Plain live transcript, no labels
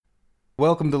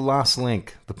Welcome to Lost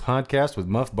Link, the podcast with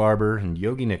Muff Barber and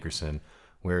Yogi Nickerson,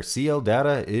 where CL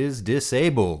data is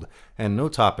disabled and no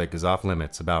topic is off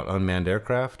limits about unmanned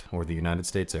aircraft or the United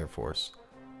States Air Force.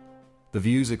 The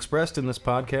views expressed in this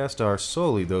podcast are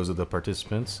solely those of the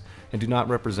participants and do not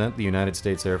represent the United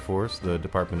States Air Force, the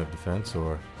Department of Defense,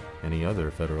 or any other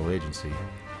federal agency.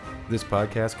 This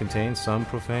podcast contains some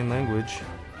profane language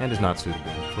and is not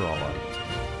suitable for all audiences.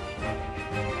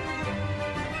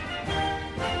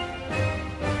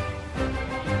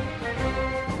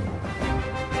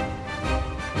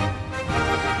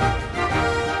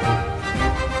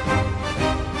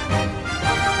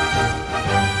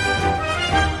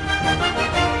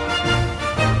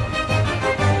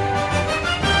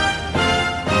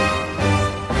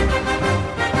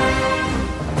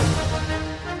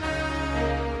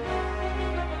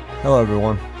 Hello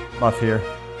everyone, Muff here.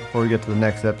 Before we get to the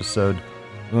next episode,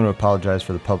 I want to apologize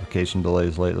for the publication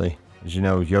delays lately. As you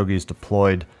know, Yogi's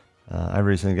deployed. I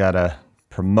recently got a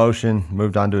promotion,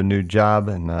 moved on to a new job,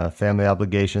 and family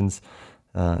obligations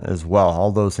as well.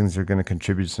 All those things are going to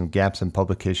contribute to some gaps in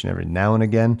publication every now and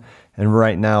again. And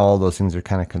right now, all those things are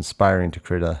kind of conspiring to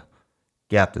create a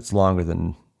gap that's longer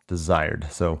than desired.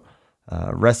 So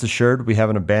rest assured, we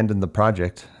haven't abandoned the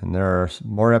project, and there are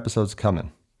more episodes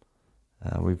coming.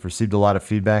 We've received a lot of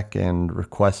feedback and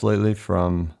requests lately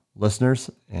from listeners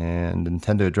and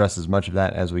intend to address as much of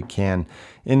that as we can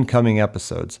in coming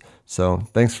episodes. So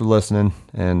thanks for listening,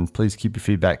 and please keep your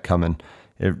feedback coming.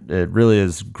 It really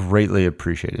is greatly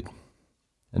appreciated.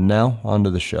 And now, on to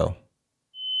the show.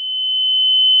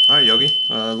 All right, Yogi.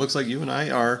 Looks like you and I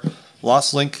are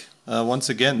Lost Link once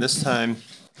again. This time,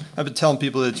 I've been telling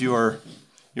people that you're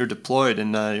deployed,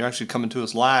 and you're actually coming to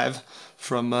us live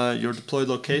from your deployed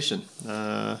location.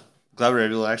 Glad we're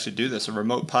able to actually do this, a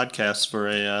remote podcast for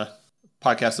a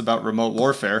podcast about remote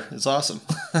warfare. It's awesome.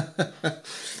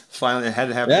 Finally, it had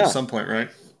to happen at some point, right?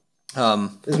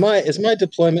 Is my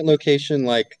deployment location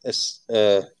like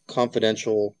a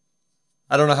confidential?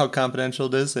 I don't know how confidential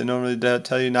it is. They normally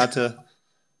tell you not to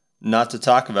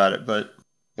talk about it, but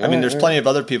I mean, there's plenty of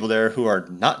other people there who are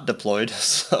not deployed,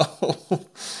 so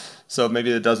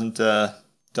maybe it doesn't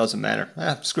matter.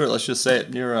 Screw it. Let's just say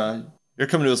it. You're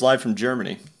coming to us live from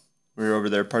Germany. We're over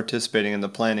there participating in the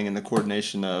planning and the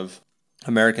coordination of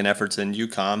American efforts in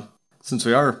EUCOM. Since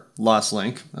we are Lost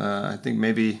Link, I think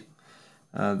maybe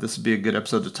this would be a good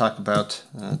episode to talk about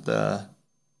the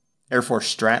Air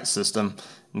Force Strat system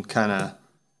and kind of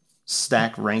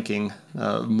stack ranking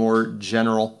more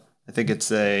general. I think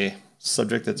it's a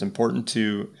subject that's important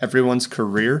to everyone's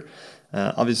career.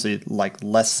 Obviously, like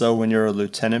less so when you're a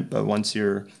lieutenant, but once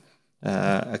you're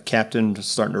a captain, just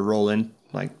starting to roll in,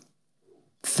 like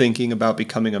thinking about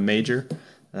becoming a major,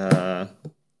 it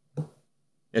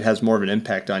has more of an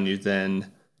impact on you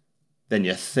than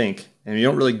you think, and you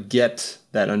don't really get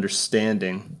that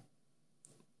understanding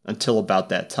until about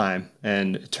that time.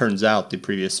 And it turns out the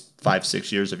previous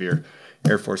 5-6 years of your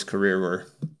Air Force career were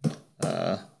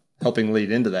helping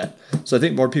lead into that. So I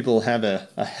think more people have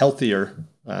a healthier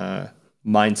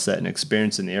mindset and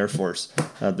experience in the Air Force,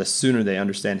 the sooner they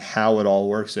understand how it all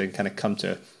works, they can kind of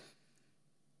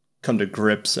come to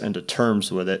grips and to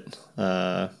terms with it,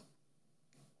 and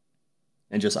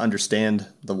just understand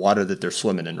the water that they're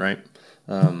swimming in, right?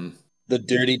 The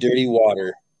dirty, dirty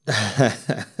water.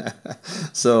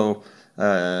 So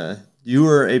you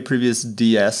were a previous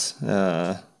DS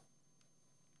at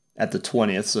the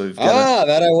 20th, so you've got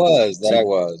that I was.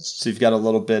 So you've got a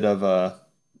little bit of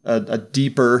a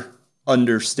deeper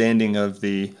understanding of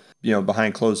the,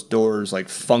 behind closed doors, like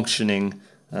functioning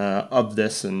of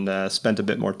this, and spent a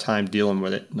bit more time dealing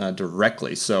with it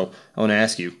directly. So I want to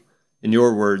ask you, in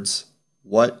your words,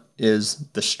 what is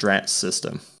the Strat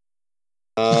system?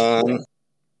 So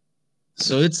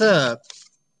it's a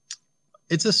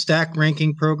stack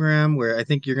ranking program where I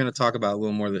think you're going to talk about a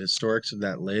little more of the historics of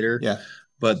that later. Yeah.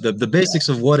 But the basics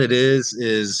of what it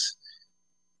is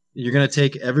you're going to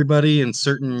take everybody in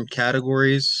certain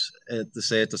categories at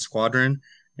the squadron,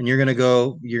 and you're going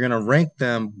to rank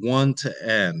them 1 to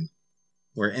N,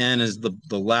 where N is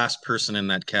the last person in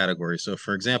that category. So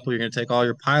for example, you're going to take all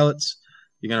your pilots,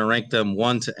 you're going to rank them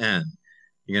 1 to N.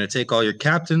 You're going to take all your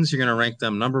captains, you're going to rank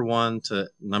them number 1 to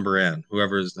number N,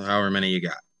 however many you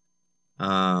got.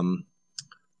 And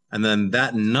then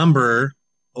that number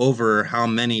over how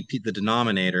many the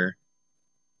denominator,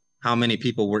 how many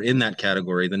people were in that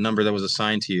category, the number that was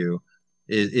assigned to you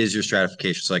is your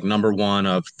stratification. So like number 1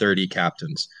 of 30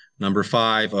 captains, number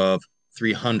 5 of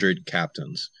 300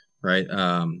 captains, right?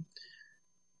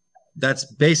 That's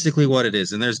basically what it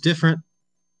is. And there's different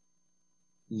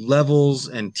levels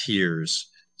and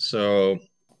tiers. So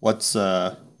what's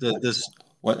this.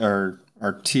 What are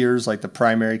tiers like the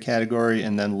primary category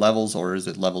and then levels, or is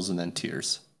it levels and then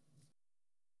tiers?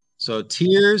 So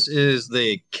tiers is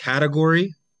the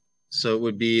category. So it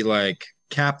would be like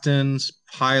captains,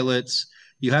 pilots.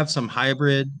 You have some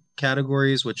hybrid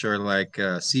categories, which are like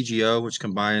CGO, which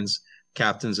combines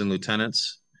captains and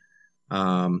lieutenants.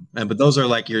 But those are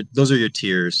your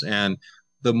tiers. And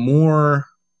the more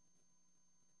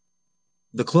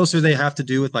the closer they have to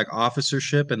do with like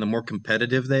officership and the more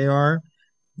competitive they are,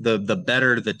 the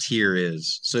better the tier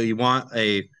is. So you want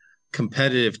a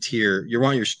competitive tier. You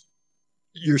want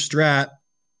your strat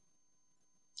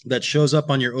that shows up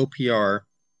on your OPR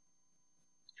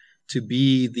to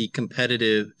be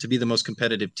the most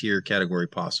competitive tier category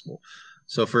possible.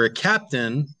 So for a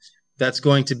captain, that's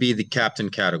going to be the captain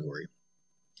category.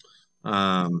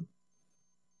 For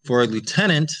a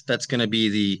lieutenant, that's going to be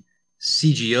the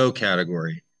CGO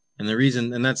category.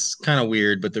 And that's kind of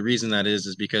weird, but the reason that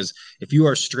is because if you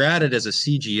are stratted as a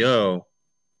CGO,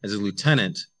 as a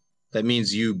lieutenant, that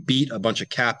means you beat a bunch of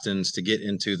captains to get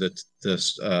into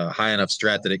the high enough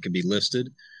strat that it could be listed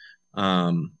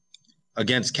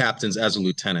against captains as a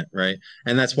lieutenant, right?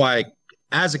 And that's why,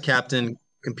 as a captain,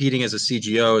 competing as a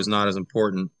CGO is not as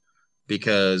important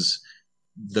because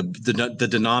the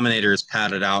denominator is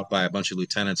padded out by a bunch of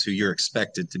lieutenants who you're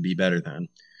expected to be better than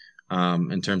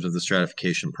in terms of the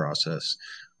stratification process.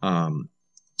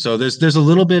 So there's a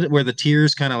little bit where the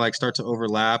tiers kind of like start to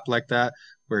overlap like that,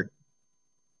 where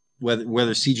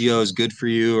whether CGO is good for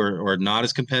you or not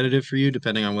as competitive for you,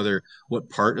 depending on what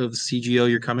part of the CGO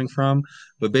you're coming from.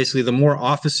 But basically, the more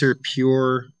officer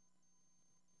pure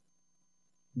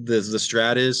the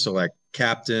strat is, so like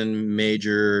captain,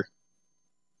 major,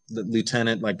 the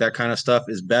lieutenant, like that kind of stuff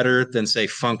is better than say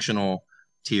functional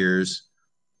tiers,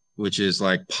 which is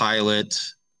like pilot,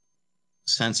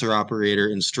 sensor operator,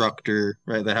 instructor,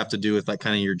 right? That have to do with like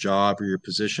kind of your job or your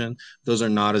position. Those are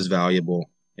not as valuable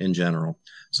in general.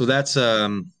 So that's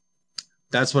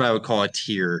what I would call a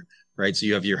tier, right? So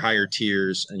you have your higher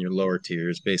tiers and your lower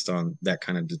tiers based on that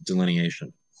kind of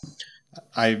delineation.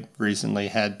 I recently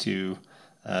had to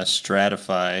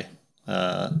stratify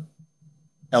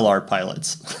LR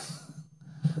pilots.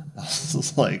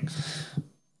 It's like,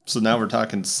 so now we're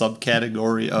talking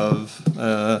subcategory of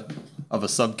a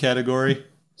subcategory.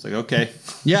 It's like, okay,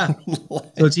 yeah.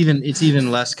 So it's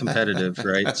even less competitive,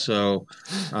 right? So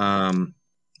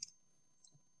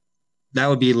that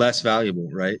would be less valuable,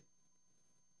 right?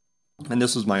 And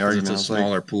this was my argument. It's a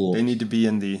smaller pool. They need to be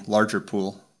in the larger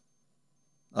pool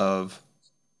of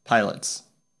pilots.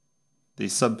 The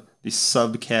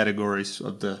subcategories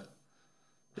of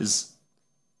it's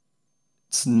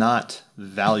not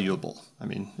valuable. I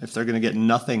mean, if they're going to get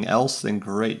nothing else, then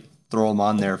great, throw them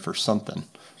on there for something,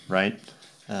 right?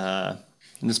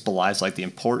 And this belies like the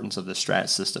importance of the strat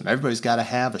system. Everybody's got to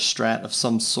have a strat of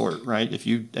some sort, right?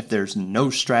 If there's no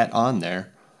strat on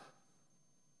there,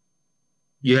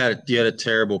 you had a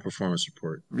terrible performance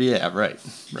report. Yeah, right.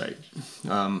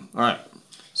 All right.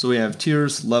 So we have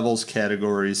tiers, levels,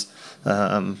 categories.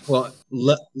 Levels.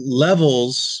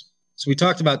 So we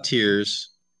talked about tiers.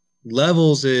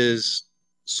 Levels is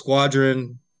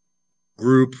squadron,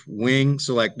 group, wing.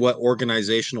 So like what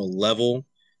organizational level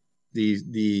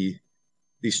the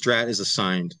strat is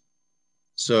assigned.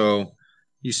 So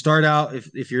you start out,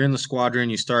 if you're in the squadron,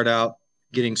 you start out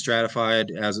getting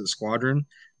stratified as a squadron,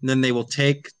 and then they will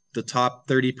take the top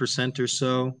 30% or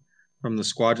so from the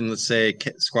squadron, let's say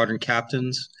squadron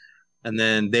captains, and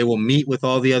then they will meet with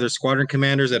all the other squadron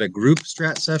commanders at a group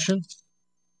strat session.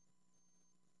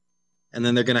 And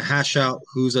then they're going to hash out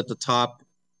who's at the top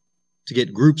to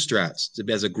get group strats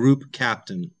as a group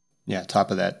captain. Yeah,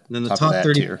 top of that. And then the top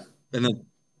 30 tier. And then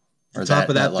the top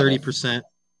of that 30%,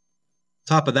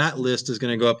 top of that list is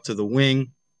going to go up to the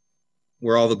wing,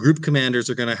 where all the group commanders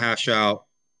are going to hash out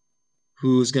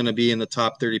who's going to be in the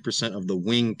top 30% of the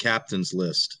wing captains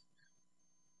list.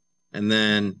 And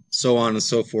then so on and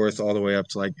so forth, all the way up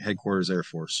to like headquarters Air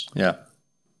Force. Yeah.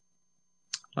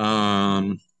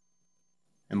 And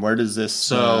where does this?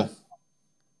 So,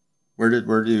 where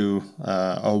do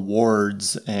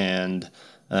awards and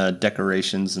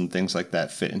decorations and things like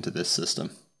that fit into this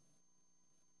system?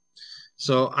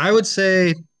 So I would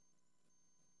say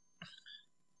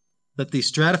that the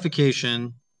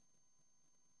stratification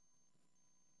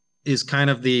is kind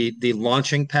of the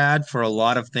launching pad for a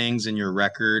lot of things in your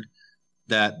record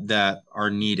that are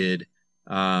needed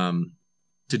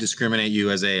to discriminate you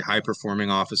as a high-performing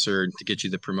officer and to get you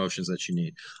the promotions that you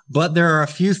need. But there are a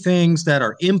few things that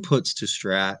are inputs to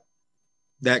strat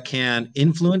that can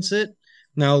influence it.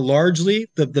 Now, largely,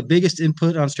 the biggest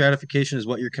input on stratification is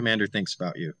what your commander thinks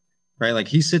about you, right? Like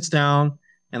he sits down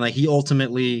and like he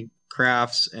ultimately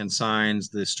crafts and signs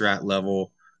the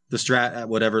strat at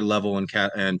whatever level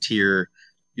and tier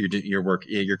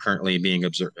you're currently being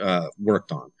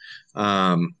worked on.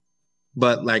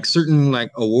 But like certain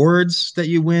like awards that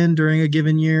you win during a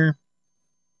given year,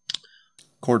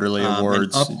 quarterly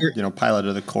awards, pilot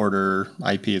of the quarter,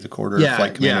 IP of the quarter,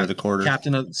 flight commander of the quarter,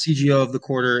 captain of CGO of the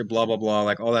quarter, blah blah blah,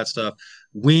 like all that stuff.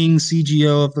 Wing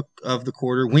CGO of the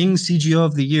quarter, wing CGO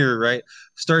of the year, right?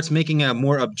 Starts making a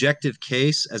more objective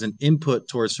case as an input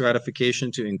towards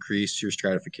stratification to increase your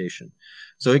stratification.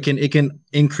 So it can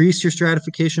increase your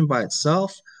stratification by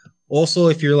itself. Also,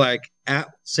 if you're like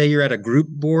say you're at a group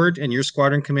board and your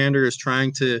squadron commander is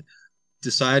trying to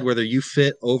decide whether you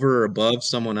fit over or above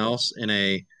someone else in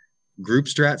a group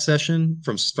strat session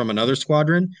from another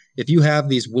squadron, if you have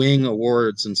these wing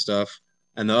awards and stuff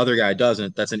and the other guy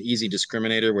doesn't, that's an easy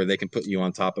discriminator where they can put you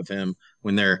on top of him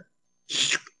when they're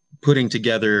putting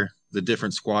together the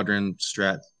different squadron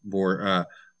strat books,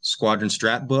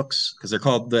 because they're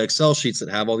called, the Excel sheets that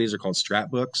have all these are called strat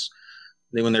books.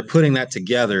 When they're putting that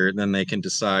together, then they can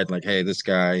decide like, hey, this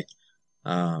guy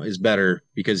is better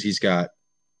because he's got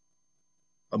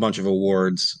a bunch of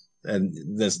awards and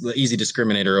this the easy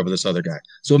discriminator over this other guy.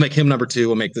 So we'll make him number 2.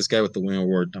 We'll make this guy with the wing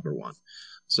award number 1.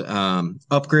 So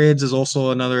upgrades is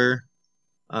also another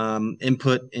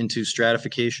input into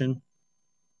stratification.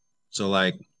 So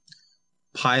like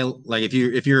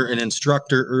if you're an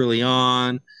instructor early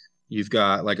on, you've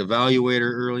got like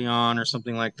evaluator early on or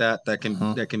something like that. That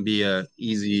can be a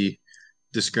easy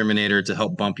discriminator to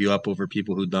help bump you up over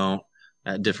people who don't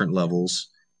at different levels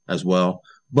as well.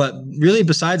 But really,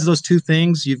 besides those 2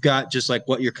 things, you've got just like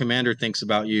what your commander thinks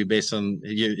about you based on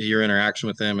your interaction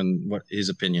with him and what his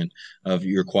opinion of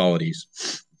your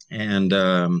qualities. And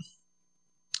then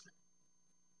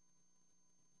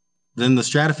the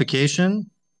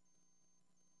stratification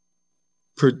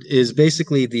is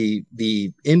basically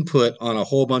the input on a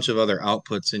whole bunch of other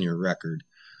outputs in your record.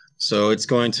 So it's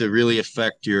going to really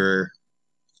affect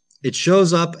it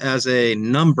shows up as a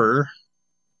number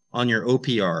on your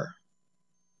OPR.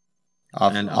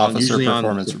 Officer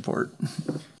performance report.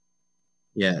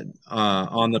 Yeah,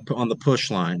 on the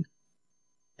push line,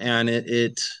 and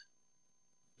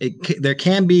there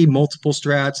can be multiple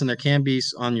strats, and there can be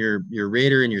on your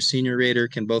rater and your senior rater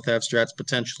can both have strats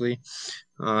potentially,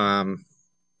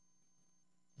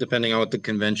 depending on what the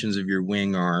conventions of your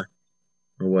wing are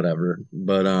or whatever.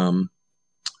 But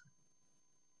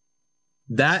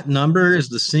that number is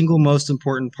the single most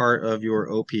important part of your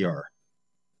OPR.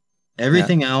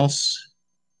 Everything else,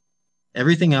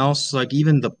 like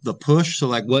even the push, so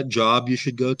like what job you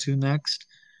should go to next,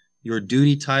 your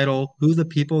duty title, who the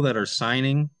people that are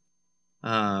signing,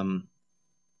 so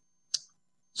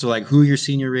like who your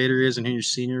senior rater is and who your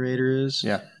senior rater is.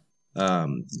 Yeah.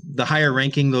 The higher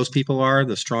ranking those people are,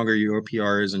 the stronger your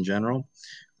OPR is in general.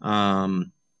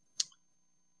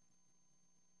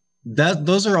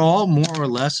 Those are all more or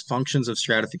less functions of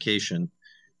stratification.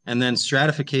 And then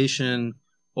stratification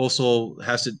also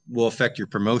will affect your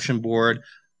promotion board,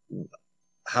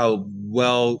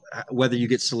 whether you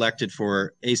get selected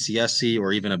for ACSC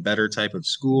or even a better type of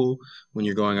school when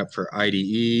you're going up for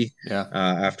IDE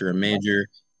after a major,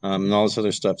 and all this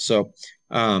other stuff. So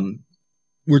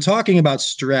we're talking about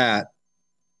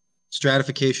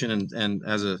stratification and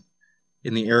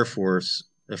in the Air Force,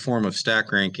 a form of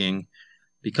stack ranking,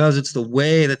 because it's the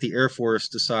way that the Air Force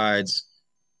decides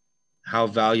how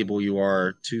valuable you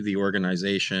are to the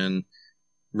organization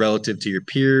relative to your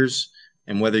peers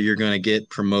and whether you're going to get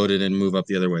promoted and move up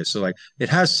the other way. So like it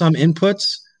has some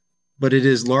inputs, but it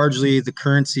is largely the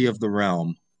currency of the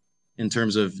realm in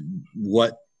terms of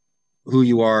who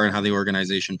you are and how the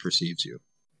organization perceives you.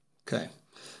 Okay.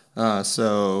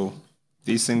 So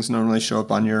these things normally show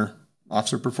up on your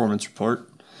officer performance report.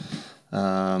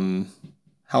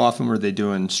 How often were they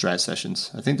doing strat sessions?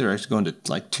 I think they're actually going to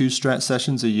like 2 strat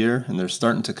sessions a year, and they're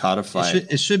starting to codify.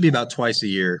 It should be about twice a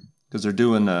year because they're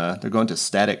going to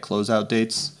static closeout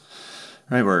dates,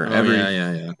 right? Where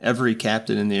every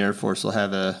captain in the Air Force will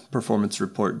have a performance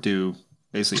report due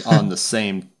basically on the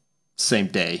same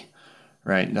day,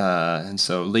 right? And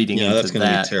so leading into that's going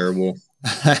to be terrible.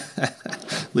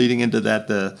 Leading into that,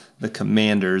 the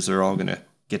commanders are all going to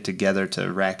get together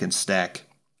to rack and stack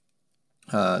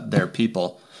their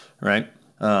people, right?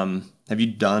 Have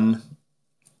you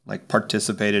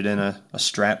participated in a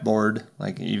strat board,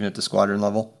 like even at the squadron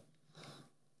level?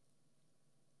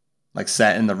 Like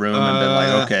sat in the room and been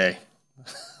like, okay,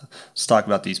 let's talk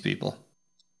about these people.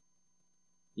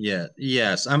 Yeah.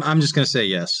 Yes. I'm just going to say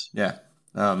yes. Yeah.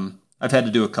 I've had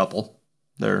to do a couple.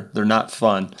 They're not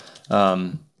fun.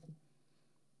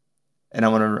 And I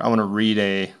want to read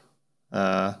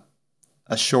a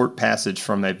short passage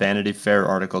from a Vanity Fair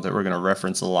article that we're going to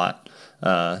reference a lot.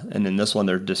 And in this one,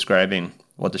 they're describing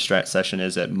what the strat session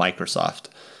is at Microsoft.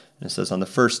 And it says, on the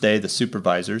first day, the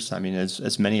supervisors,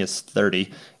 as many as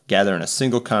 30, gather in a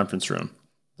single conference room.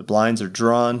 The blinds are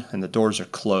drawn and the doors are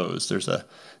closed. There's a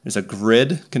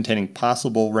grid containing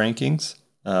possible rankings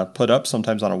put up,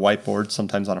 sometimes on a whiteboard,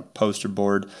 sometimes on a poster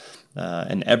board,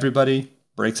 and everybody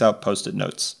breaks out Post-it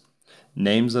notes.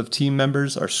 Names of team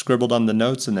members are scribbled on the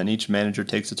notes, and then each manager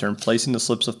takes a turn placing the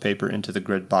slips of paper into the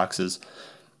grid boxes.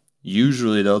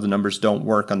 Usually, though, the numbers don't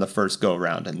work on the first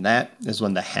go-around, and that is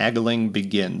when the haggling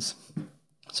begins.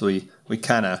 So we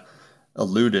kind of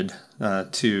alluded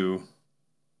to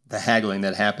the haggling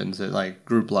that happens at like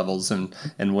group levels and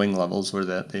wing levels, where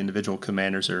the individual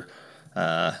commanders are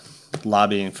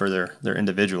lobbying for their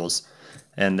individuals.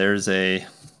 And there's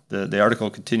the article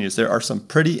continues, there are some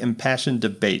pretty impassioned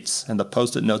debates, and the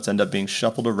Post-it notes end up being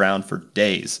shuffled around for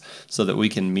days so that we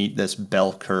can meet this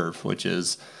bell curve, which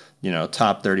is,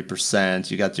 top 30%.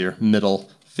 You got your middle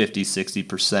 50,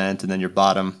 60%, and then your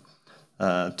bottom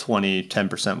 20,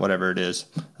 10%, whatever it is.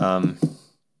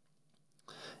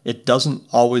 It doesn't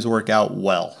always work out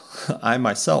well. I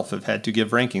myself have had to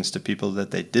give rankings to people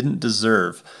that they didn't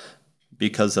deserve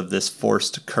because of this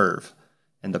forced curve.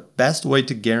 And the best way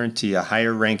to guarantee a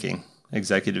higher ranking,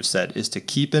 executives said, is to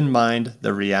keep in mind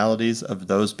the realities of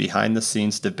those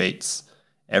behind-the-scenes debates.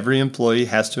 Every employee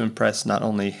has to impress not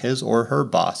only his or her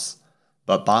boss,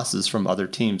 but bosses from other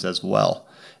teams as well.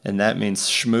 And that means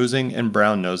schmoozing and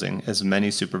brown-nosing as many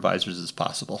supervisors as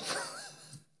possible.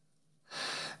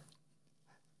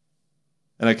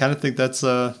 And I kind of think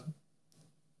that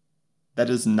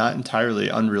is not entirely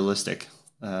unrealistic.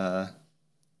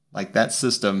 Like that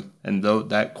system, and though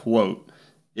that quote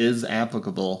is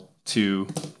applicable to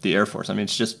the Air Force.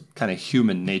 It's just kind of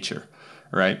human nature,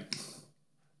 right?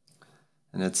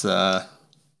 And it's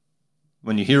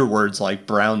when you hear words like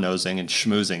brown nosing and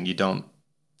schmoozing,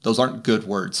 those aren't good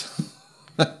words.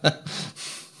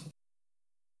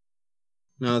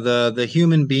 No, the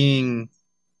human being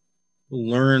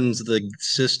learns the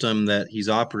system that he's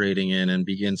operating in and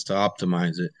begins to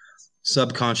optimize it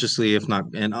subconsciously, if not,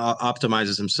 and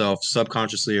optimizes himself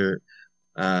subconsciously or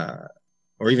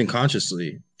even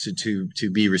consciously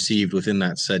to be received within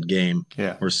that said game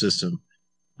or system.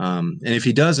 And if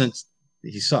he doesn't,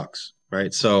 he sucks,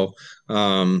 right? So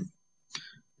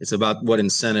it's about what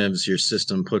incentives your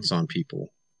system puts on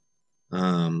people,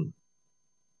 or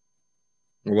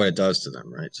what it does to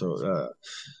them, right? So,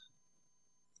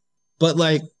 but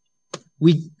like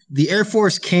the Air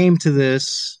Force came to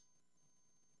this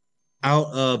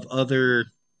out of other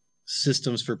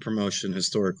systems for promotion,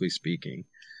 historically speaking.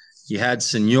 You had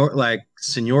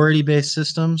seniority based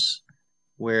systems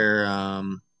where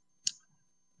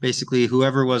basically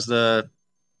whoever was been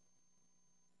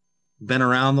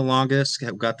around the longest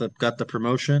got the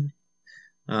promotion.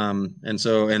 And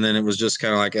then it was just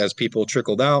kind of like, as people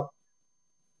trickled out,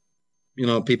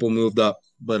 people moved up.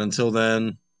 But until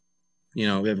then,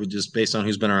 it was just based on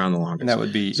who's been around the longest. And that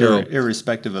would be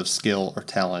irrespective of skill or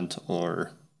talent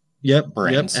or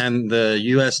brains. Yep. And the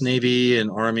U.S. Navy and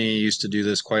Army used to do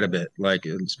this quite a bit, like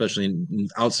especially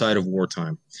outside of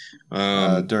wartime.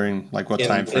 During like what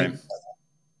time frame?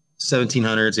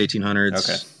 1700s, 1800s.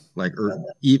 Okay. Like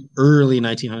early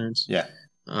 1900s. Yeah.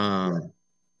 And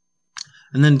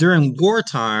then during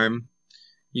wartime,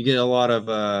 you get a lot of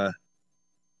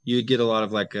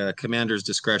like commander's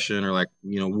discretion, or like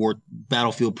war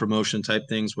battlefield promotion type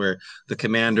things, where the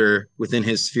commander within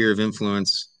his sphere of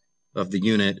influence of the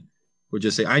unit would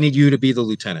just say, I need you to be the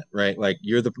lieutenant, right? Like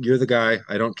you're the guy.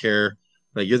 I don't care.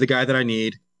 Like you're the guy that I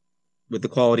need with the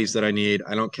qualities that I need.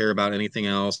 I don't care about anything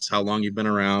else, how long you've been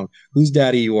around, whose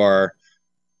daddy you are,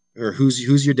 or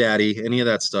who's your daddy, any of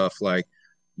that stuff. Like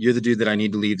you're the dude that I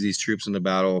need to lead these troops into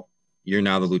battle. You're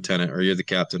now the lieutenant, or you're the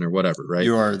captain, or whatever, right?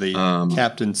 You are the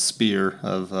Captain Spear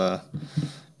of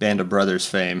Band of Brothers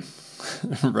fame,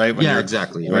 right?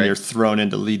 Exactly. When you're thrown in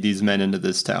to lead these men into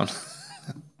this town.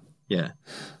 Yeah.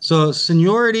 So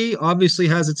seniority obviously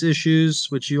has its issues,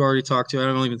 which you already talked to. I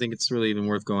don't even think it's really even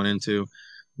worth going into.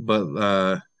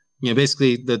 But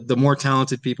basically the more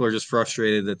talented people are just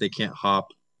frustrated that they can't hop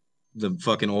the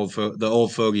fucking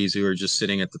old fogies who are just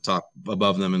sitting at the top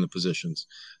above them in the positions,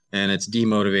 and it's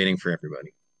demotivating for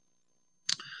everybody.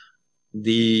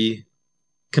 The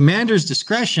commander's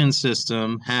discretion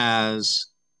system has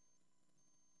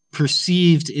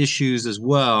perceived issues as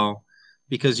well,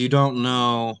 because you don't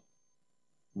know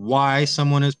why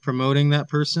someone is promoting that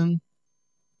person.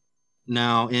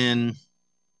 Now, in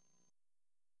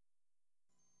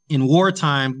in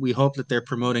wartime, we hope that they're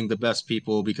promoting the best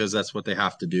people because that's what they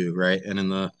have to do, right? And in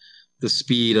the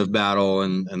speed of battle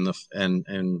and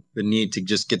the need to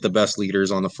just get the best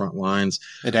leaders on the front lines,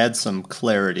 it adds some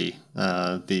clarity,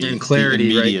 and the clarity,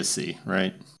 right? immediacy,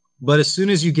 right? But as soon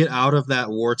as you get out of that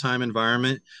wartime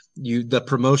environment, the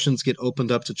promotions get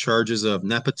opened up to charges of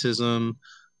nepotism.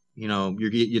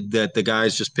 That the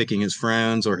guy's just picking his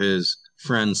friends or his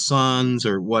friends' sons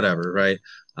or whatever, right?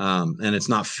 And it's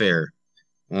not fair.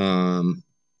 Um,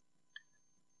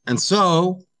 and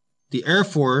so the Air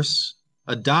Force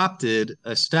adopted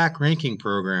a stack ranking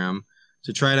program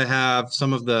to try to have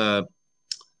some of the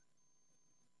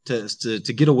to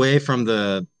get away from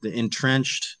the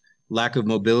entrenched lack of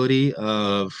mobility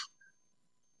of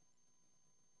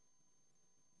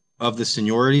the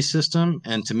seniority system,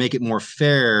 and to make it more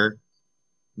fair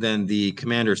than the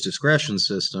commander's discretion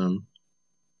system.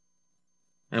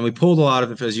 And we pulled a lot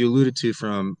of it, as you alluded to,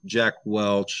 from Jack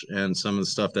Welch and some of the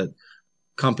stuff that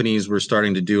companies were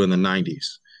starting to do in the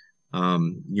 90s.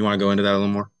 You want to go into that a little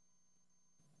more?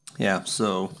 Yeah,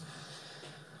 so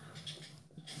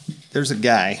there's a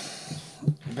guy,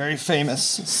 very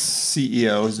famous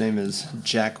CEO. His name is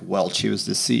Jack Welch. He was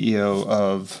the CEO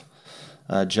of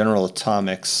General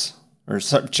Atomics,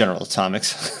 General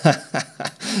Atomics,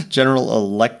 General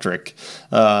Electric,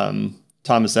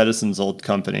 Thomas Edison's old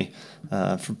company,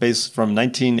 from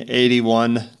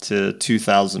 1981 to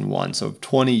 2001, so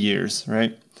 20 years,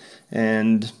 right?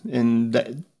 And in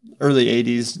the early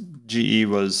 80s, GE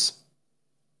was,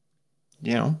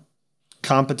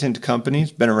 competent company.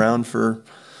 It's been around for,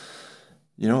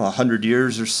 100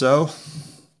 years or so,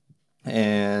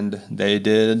 and they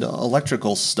did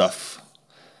electrical stuff.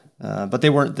 But they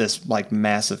weren't this like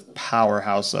massive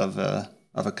powerhouse of a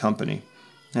company.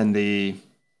 And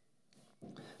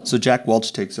so Jack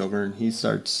Welch takes over, and he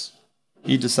decides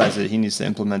that he needs to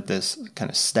implement this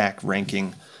kind of stack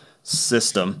ranking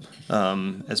system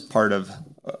as part of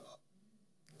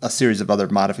a series of other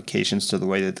modifications to the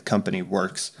way that the company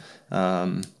works.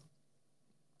 And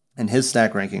his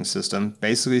stack ranking system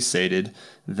basically stated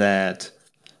that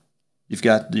you've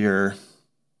got your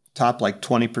top like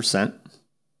 20%.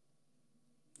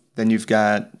 Then you've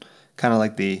got kind of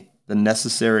like the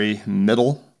necessary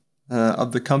middle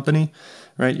of the company,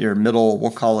 right? Your middle,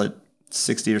 we'll call it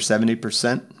 60 or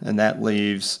 70%, and that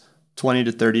leaves 20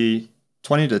 to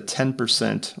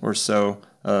 10% or so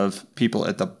of people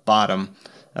at the bottom.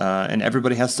 And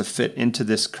everybody has to fit into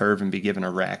this curve and be given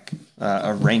a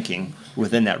ranking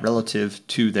within that relative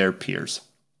to their peers.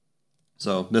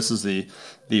 So this is the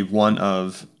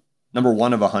number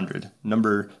 1 of 100,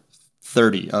 number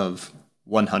 30 of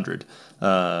 100,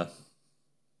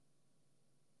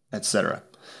 etc.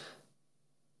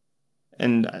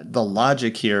 And the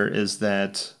logic here is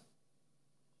that,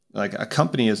 like, a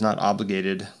company is not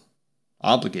obligated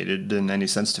in any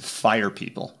sense to fire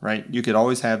people, right? You could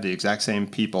always have the exact same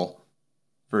people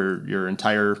for your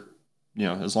entire,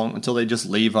 until they just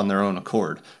leave on their own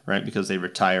accord, right? Because they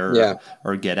retire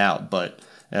or get out. But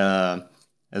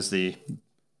as the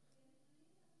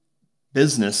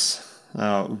business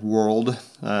world,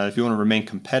 if you want to remain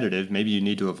competitive, maybe you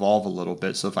need to evolve a little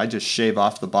bit. So if I just shave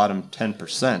off the bottom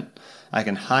 10%, I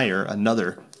can hire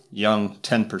another young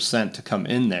 10% to come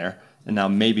in there, and now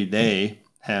maybe they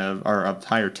are of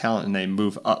higher talent and they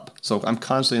move up. So I'm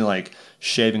constantly like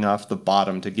shaving off the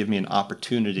bottom to give me an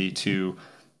opportunity to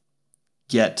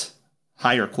get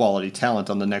higher quality talent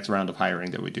on the next round of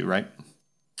hiring that we do, right?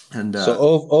 And so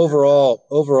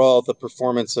overall, the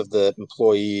performance of the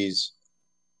employees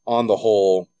on the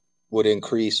whole would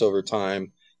increase over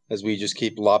time as we just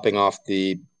keep lopping off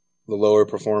the lower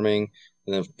performing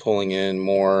and then pulling in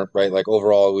more, right? Like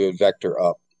overall, we would vector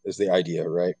up is the idea,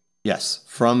 right? Yes,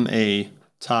 from a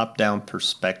top-down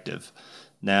perspective.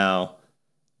 Now,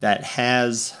 that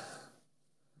has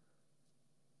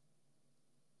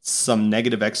some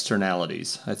negative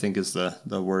externalities, I think is the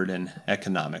word in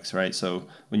economics, right? So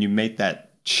when you make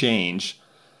that change,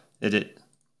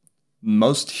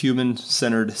 most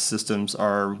human-centered systems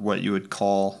are what you would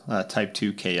call type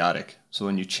 2 chaotic. So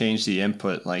when you change the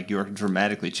input, like, you're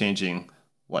dramatically changing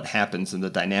what happens in the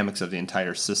dynamics of the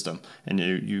entire system, and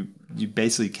you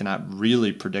basically cannot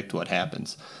really predict what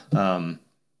happens. And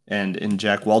in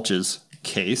Jack Welch's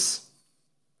case,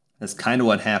 that's kind of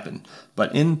what happened.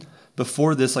 But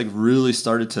before this like really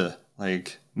started to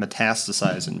like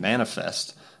metastasize and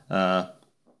manifest,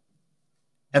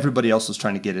 everybody else was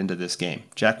trying to get into this game.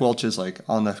 Jack Welch is like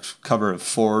on the cover of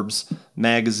Forbes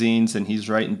magazines, and he's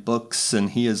writing books,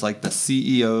 and he is like the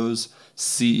CEO's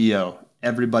CEO.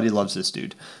 Everybody loves this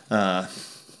dude.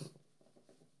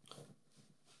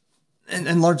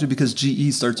 and largely because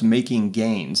GE starts making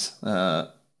gains and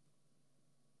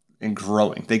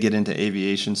growing. They get into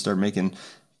aviation, start making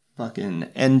fucking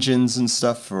engines and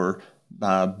stuff for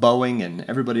Boeing and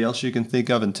everybody else you can think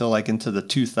of until like into the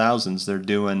 2000s. They're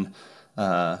doing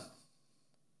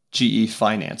GE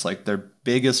Finance. Like their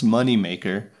biggest money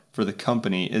maker for the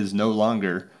company is no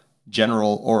longer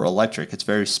General or Electric. It's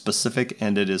very specific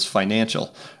and it is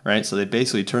financial, right? So they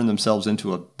basically turn themselves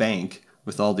into a bank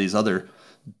with all these other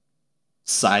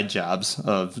side jobs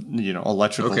of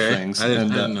electrical things. I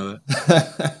didn't know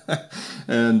that.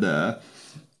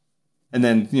 And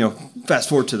then fast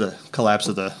forward to the collapse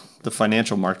of the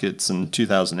financial markets in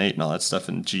 2008 and all that stuff,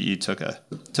 and GE took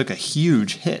a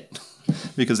huge hit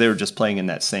because they were just playing in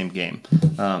that same game.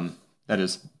 That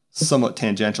is somewhat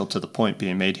tangential to the point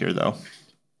being made here, though.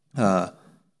 But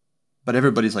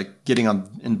everybody's like getting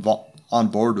on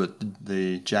board with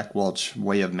the Jack Welch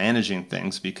way of managing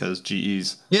things because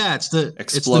GE's it's the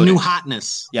exploding. new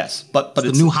hotness. Yes, but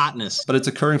it's the new hotness. But it's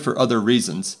occurring for other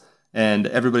reasons, and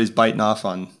everybody's biting off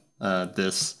on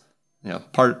this.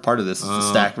 Part of this is the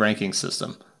stack ranking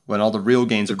system when all the real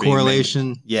gains are being correlation.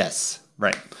 Made. Yes,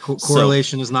 right.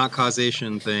 Correlation is not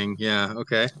causation thing. Yeah,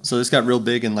 okay. So this got real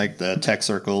big in like the tech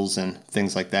circles and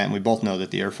things like that, and we both know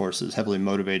that the Air Force is heavily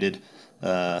motivated,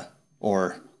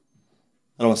 or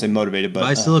I don't want to say motivated, but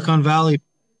by Silicon Valley.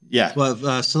 Yeah.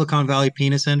 Well, Silicon Valley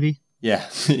penis envy. Yeah,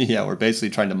 yeah. We're basically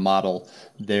trying to model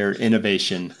their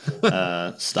innovation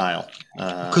style.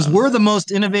 Because we're the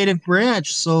most innovative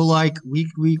branch, so like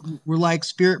we're like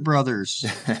Spirit Brothers.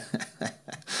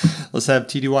 Let's have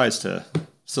TDYs to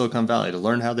Silicon Valley to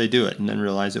learn how they do it, and then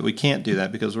realize that we can't do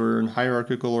that because we're a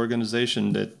hierarchical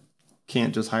organization that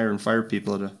can't just hire and fire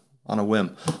people on a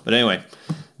whim. But anyway,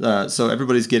 so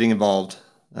everybody's getting involved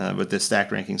with this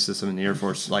stack ranking system, and the Air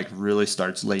Force like really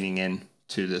starts leaning in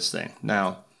to this thing.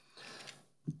 Now,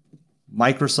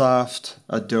 Microsoft,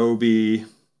 Adobe,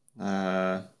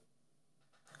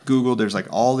 Google, there's like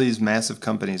all these massive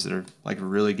companies that are like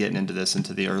really getting into this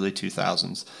into the early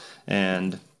 2000s.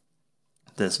 And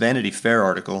this Vanity Fair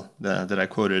article that I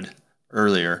quoted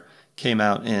earlier came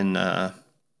out in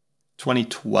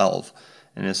 2012.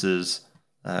 And this is,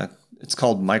 it's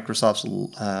called Microsoft's,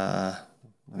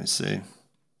 let me see.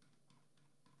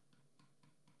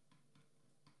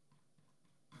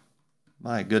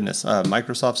 My goodness,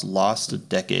 Microsoft's lost a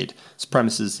decade. Its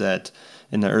premise is that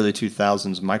in the early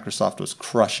 2000s, Microsoft was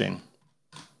crushing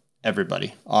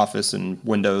everybody. Office and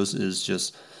Windows is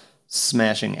just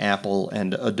smashing Apple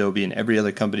and Adobe and every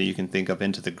other company you can think of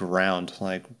into the ground,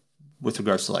 like with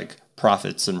regards to like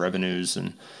profits and revenues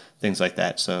and things like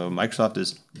that. So Microsoft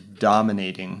is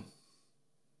dominating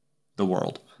the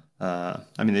world. I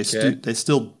mean, they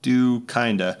still do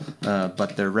kinda,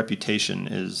 but their reputation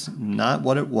is not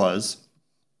what it was.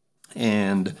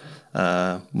 And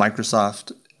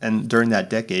Microsoft, and during that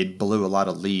decade, blew a lot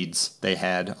of leads they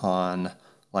had on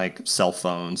like cell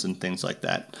phones and things like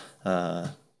that,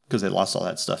 because they lost all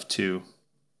that stuff to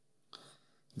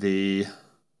the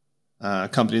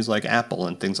companies like Apple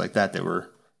and things like that. They were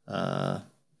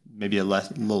maybe a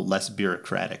little less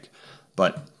bureaucratic,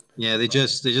 but yeah, they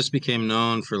just became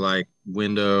known for like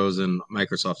Windows and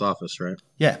Microsoft Office, right?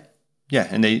 Yeah,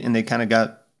 and they kind of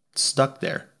got stuck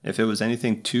there. If it was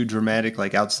anything too dramatic,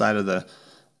 like outside of the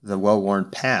well-worn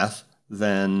path,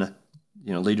 then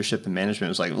leadership and management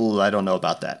was like, "Oh, I don't know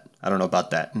about that.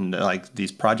 And like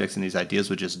these projects and these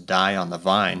ideas would just die on the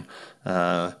vine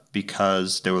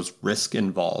because there was risk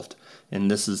involved. And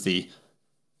this is the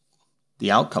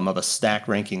outcome of a stack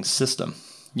ranking system.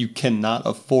 You cannot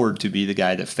afford to be the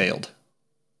guy that failed.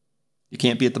 You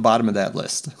can't be at the bottom of that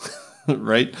list,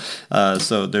 right?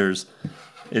 So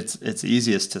it's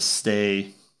easiest to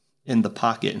stay in the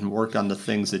pocket and work on the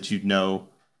things that will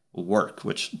work,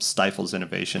 which stifles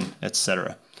innovation,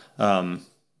 etc. So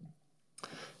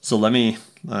let me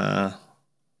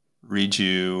read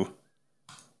you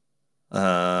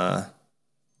a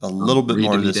little bit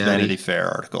more of this Vanity Fair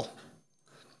article.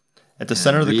 At the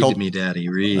center of the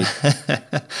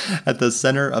At the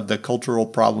center of the cultural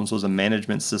problems was a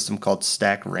management system called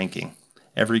stack ranking.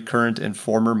 Every current and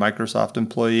former Microsoft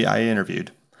employee I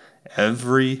interviewed,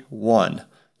 every one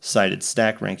cited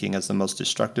stack ranking as the most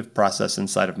destructive process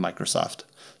inside of Microsoft,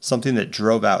 something that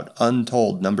drove out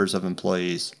untold numbers of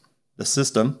employees. The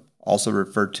system, also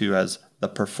referred to as the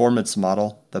performance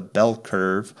model, the bell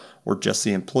curve, or just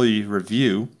the employee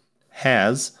review,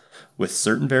 has, with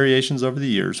certain variations over the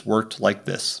years, worked like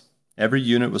this. Every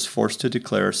unit was forced to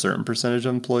declare a certain percentage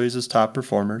of employees as top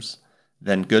performers,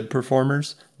 then good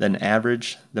performers, then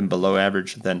average, then below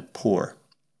average, then poor.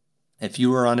 If you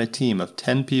were on a team of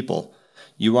 10 people,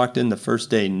 You walked in the first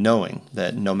day knowing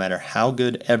that no matter how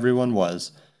good everyone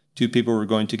was, 2 people were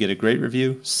going to get a great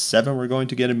review, 7 were going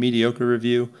to get a mediocre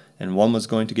review, and 1 was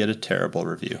going to get a terrible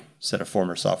review, said a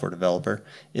former software developer.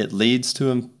 It leads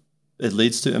to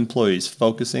employees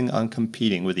focusing on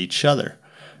competing with each other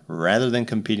rather than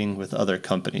competing with other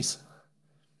companies.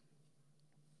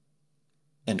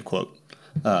 End quote.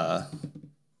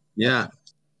 Yeah.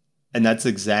 And that's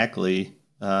exactly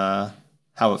how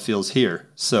it feels here.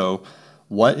 So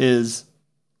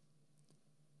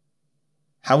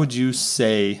how would you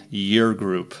say your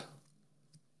group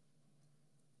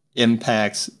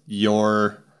impacts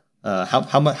your,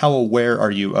 how aware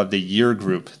are you of the year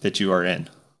group that you are in?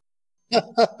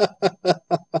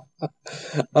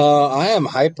 I am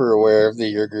hyper aware of the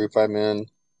year group I'm in.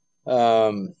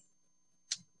 I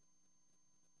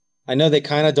know they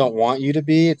kind of don't want you to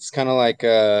be. It's kind of like,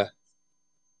 if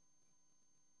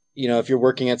you're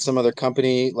working at some other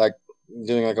company, like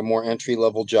doing like a more entry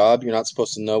level job, you're not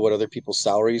supposed to know what other people's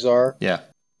salaries are. Yeah.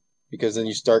 Because then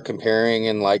you start comparing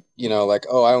and like,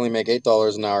 oh, I only make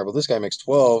 $8 an hour, but this guy makes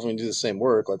 12 and we do the same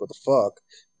work. Like, what the fuck?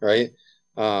 Right.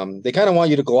 They kind of want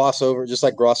you to gloss over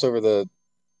the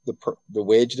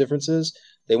wage differences.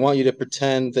 They want you to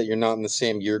pretend that you're not in the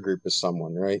same year group as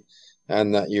someone, right?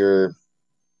 And that you're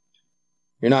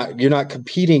not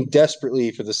competing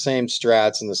desperately for the same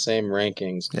strats and the same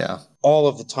rankings all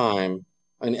of the time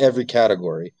in every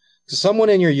category. So someone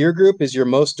in your year group is your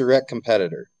most direct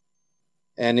competitor.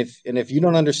 And if you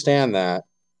don't understand that,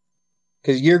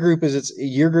 because year group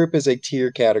is a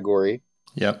tier category.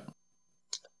 Yep.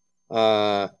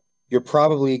 You're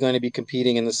probably going to be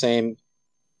competing in the same.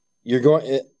 You're going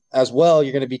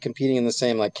to be competing in the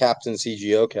same like captain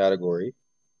CGO category.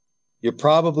 You're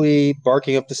probably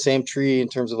barking up the same tree in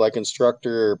terms of like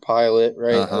instructor or pilot,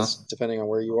 right? Depending on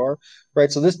where you are,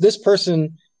 right? So this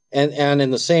person and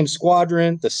in the same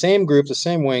squadron, the same group, the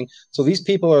same wing. So these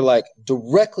people are like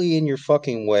directly in your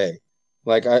fucking way,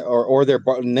 like or they're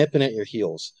nipping at your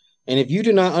heels. And if you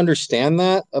do not understand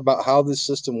that about how this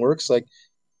system works, like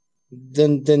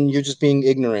then you're just being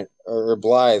ignorant or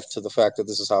blithe to the fact that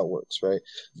this is how it works, right?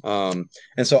 And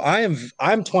so I'm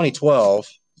 2012.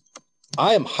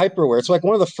 I am hyper aware. It's like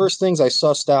one of the first things I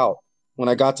sussed out when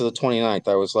I got to the 29th.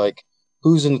 I was like,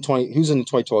 who's in the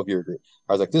 2012 year group?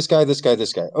 I was like, this guy, this guy,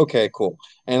 this guy. Okay, cool.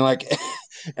 And like,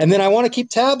 and then I want to keep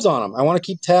tabs on them. I want to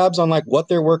keep tabs on like what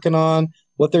they're working on,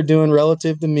 what they're doing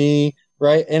relative to me,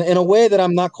 right? And in a way that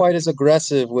I'm not quite as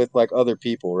aggressive with like other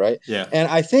people, right? Yeah. And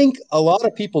I think a lot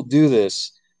of people do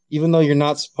this, even though you're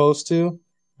not supposed to,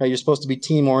 right? You're supposed to be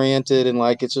team oriented and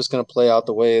like it's just going to play out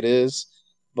the way it is.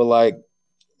 But like,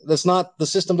 that's not, the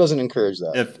system doesn't encourage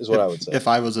that. Is what I would say. If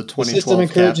I was a 2012 the system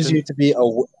encourages captain, you to be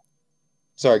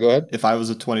sorry, go ahead. If I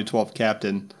was a 2012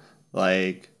 captain,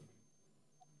 like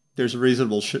there's a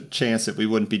reasonable chance that we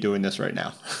wouldn't be doing this right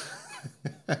now.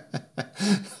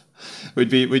 we'd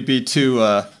be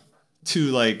too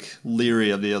like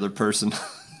leery of the other person.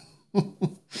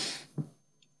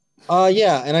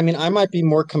 Yeah, and I mean I might be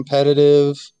more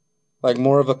competitive, like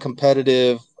more of a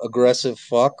competitive, aggressive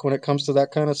fuck when it comes to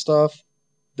that kind of stuff.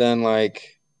 Then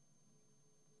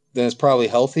it's probably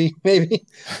healthy, maybe.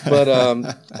 But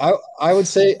I would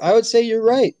say you're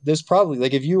right. There's probably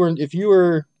like if you were a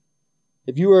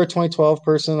 2012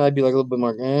 person, I'd be like a little bit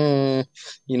more,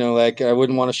 like I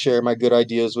wouldn't want to share my good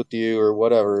ideas with you or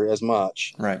whatever as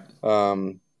much. Right.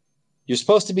 You're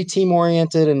supposed to be team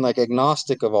oriented and like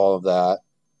agnostic of all of that,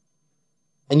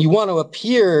 and you want to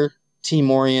appear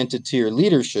team oriented to your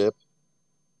leadership,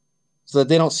 so that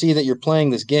they don't see that you're playing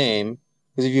this game.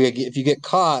 Because if you get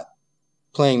caught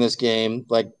playing this game,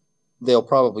 like they'll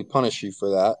probably punish you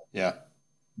for that. Yeah.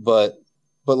 But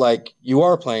like you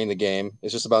are playing the game.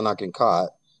 It's just about not getting caught.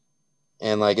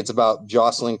 And like it's about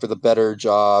jostling for the better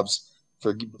jobs,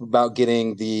 about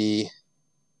getting the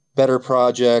better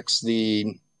projects,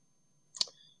 the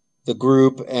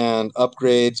group and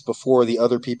upgrades before the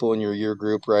other people in your year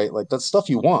group, right? Like that's stuff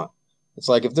you want. It's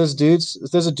like if there's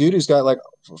a dude who's got like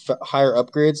higher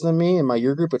upgrades than me in my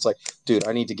year group, it's like, dude,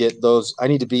 I need to get those. I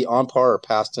need to be on par or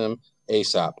past him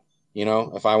ASAP,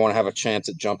 if I want to have a chance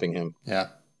at jumping him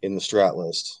in the strat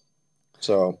list.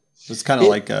 So it's kind of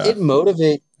like it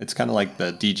motivates. It's kind of like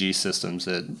the DG systems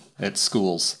at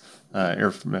schools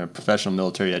or professional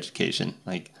military education.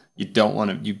 Like you don't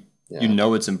want to, you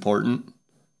know it's important,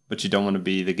 but you don't want to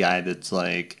be the guy that's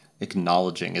like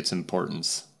acknowledging its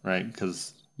importance, right?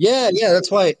 Because yeah,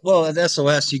 that's why. Well, at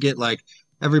SOS, you get like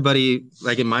everybody,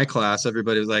 like in my class,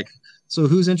 everybody was like, so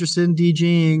who's interested in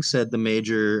DGing? Said the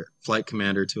major flight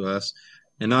commander to us.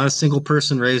 And not a single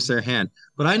person raised their hand.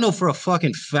 But I know for a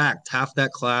fucking fact, half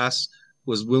that class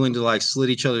was willing to like slit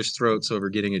each other's throats over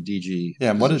getting a DG.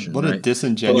 Yeah, position, what a right?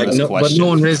 disingenuous But question. no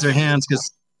one raised their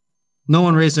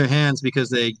hands because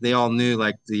they all knew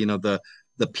like the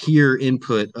peer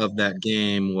input of that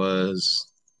game was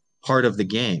part of the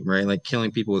game, right? Like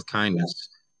killing people with kindness.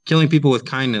 Killing people with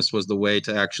kindness was the way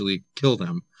to actually kill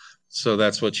them. So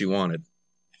that's what you wanted.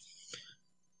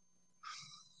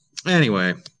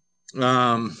 Anyway,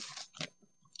 um,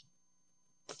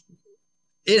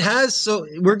 it has so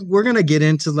we're gonna get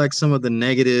into like some of the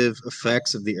negative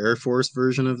effects of the Air Force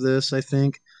version of this, I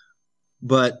think.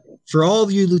 But for all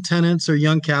of you lieutenants or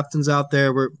young captains out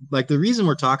there, we're like the reason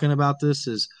we're talking about this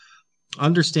is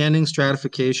understanding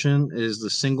stratification is the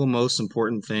single most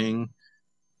important thing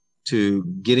to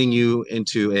getting you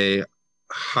into a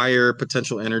higher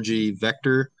potential energy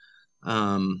vector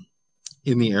um,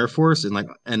 in the Air Force,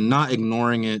 and not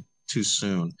ignoring it too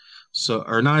soon. So,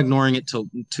 or not ignoring it till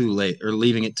too late, or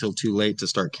leaving it till too late to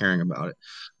start caring about it.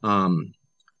 Um,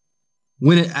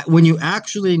 when you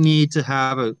actually need to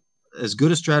have as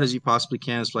good a strategy as you possibly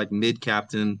can is like mid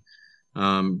captain,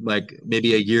 like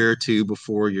maybe a year or two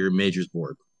before your majors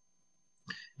board,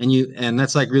 and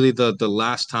that's like really the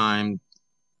last time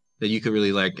that you could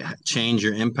really like change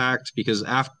your impact, because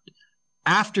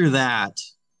after that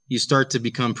you start to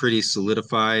become pretty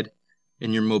solidified,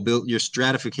 and your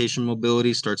stratification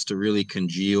mobility starts to really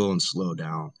congeal and slow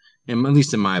down, and at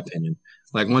least in my opinion.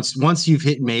 Like once you've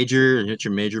hit major and hit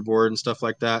your major board and stuff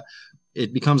like that,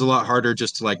 it becomes a lot harder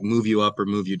just to like move you up or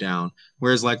move you down.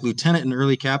 Whereas like lieutenant and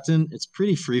early captain, it's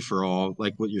pretty free for all,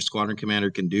 like what your squadron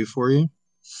commander can do for you.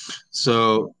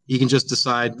 So he can just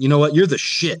decide, you know what, you're the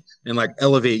shit, and like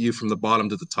elevate you from the bottom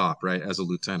to the top, right, as a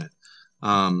lieutenant.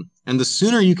 And the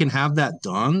sooner you can have that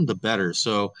done, the better.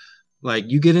 So, like,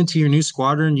 you get into your new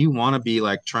squadron, you want to be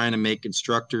like trying to make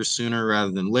instructors sooner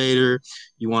rather than later.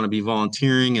 You want to be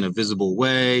volunteering in a visible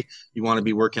way. You want to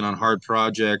be working on hard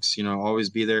projects,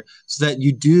 always be there so that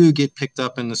you do get picked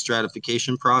up in the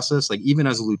stratification process, like even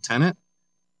as a lieutenant,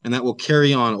 and that will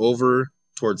carry on over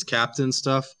towards captain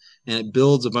stuff, and it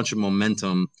builds a bunch of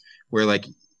momentum where like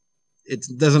it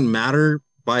doesn't matter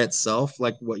by itself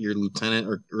like what your lieutenant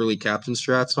or early captain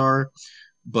strats are,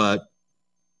 but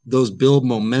those build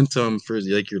momentum for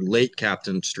like your late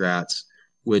captain strats,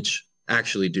 which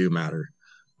actually do matter.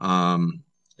 And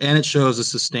it shows a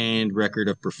sustained record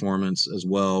of performance as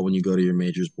well when you go to your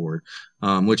majors board,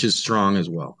 which is strong as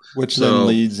well. Which then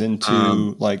leads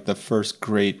into like the first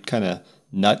great kind of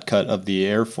nut cut of the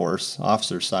Air Force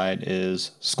officer side is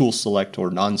school select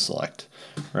or non-select,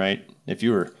 right? If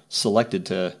you were selected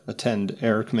to attend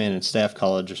Air Command and Staff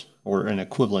College or an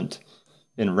equivalent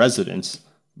in residence,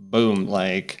 boom,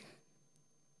 like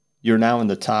you're now in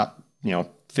the top,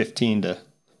 15 to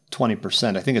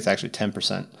 20%. I think it's actually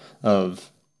 10%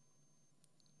 of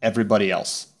everybody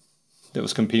else that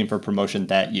was competing for promotion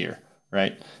that year,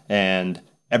 right? And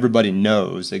everybody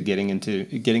knows that getting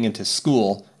into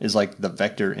school is like the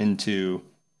vector into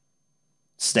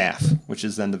staff, which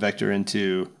is then the vector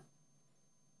into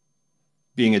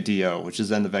being a DO, which is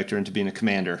then the vector into being a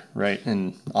commander, right?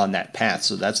 And on that path.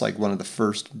 So that's like one of the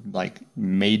first like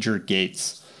major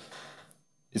gates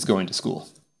is going to school.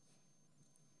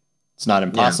 It's not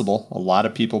impossible. Yeah. A lot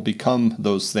of people become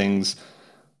those things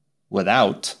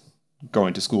without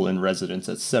going to school in residence,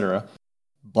 etc.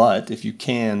 But if you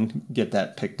can get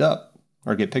that picked up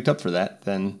or get picked up for that,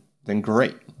 then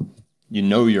great.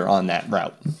 You're on that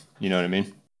route. You know what I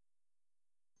mean?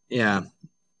 Yeah.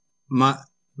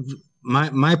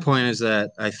 My point is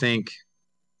that I think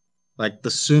like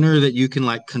the sooner that you can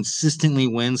like consistently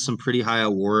win some pretty high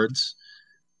awards,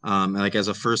 like as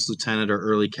a first lieutenant or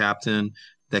early captain,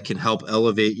 that can help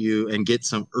elevate you and get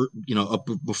some, up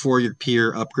before your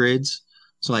peer upgrades.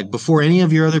 So like before any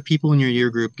of your other people in your year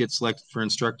group get selected for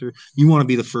instructor, you want to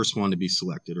be the first one to be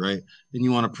selected, right? And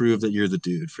you want to prove that you're the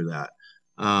dude for that.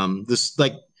 This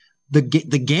like the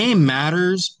game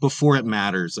matters before it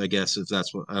matters, I guess, if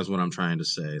that's what I'm trying to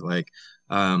say. Like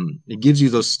it gives you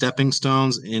those stepping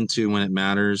stones into when it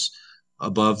matters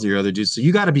above your other dudes. So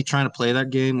you got to be trying to play that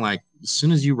game like as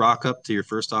soon as you rock up to your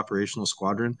first operational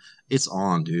squadron, it's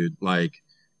on, dude. Like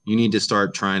you need to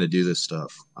start trying to do this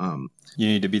stuff. You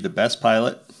need to be the best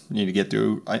pilot. You need to get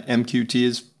through MQT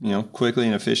as quickly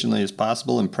and efficiently as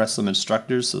possible. Impress some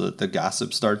instructors so that the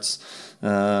gossip starts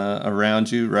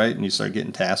around you, right? And you start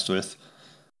getting tasked with.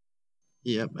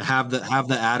 Yeah, have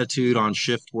the attitude on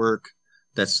shift work.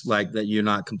 That's like that you're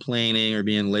not complaining or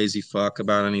being lazy fuck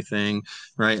about anything,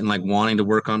 right? And like wanting to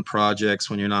work on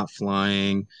projects when you're not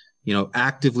flying.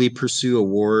 Actively pursue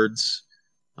awards.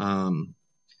 Now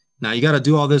you got to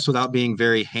do all this without being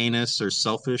very heinous or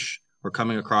selfish or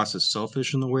coming across as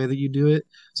selfish in the way that you do it.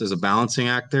 So there's a balancing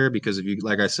act there, because if you,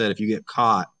 like I said, if you get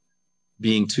caught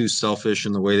being too selfish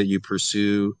in the way that you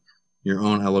pursue your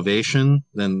own elevation,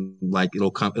 then like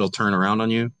it'll turn around on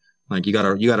you. Like you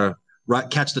gotta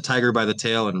catch the tiger by the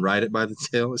tail and ride it by the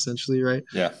tail, essentially, right?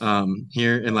 Yeah.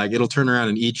 Here, and like it'll turn around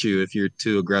and eat you if you're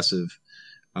too aggressive.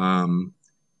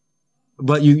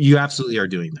 But you absolutely are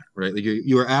doing that, right? Like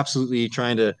you are absolutely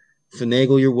trying to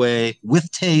finagle your way with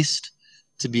taste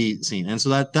to be seen, and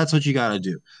so that's what you got to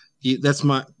do. That's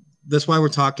why we're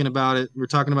talking about it. We're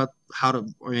talking about how to,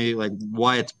 like,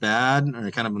 why it's bad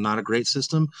or kind of not a great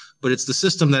system, but it's the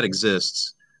system that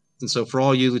exists. And so for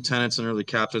all you lieutenants and early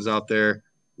captains out there,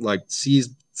 like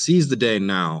seize the day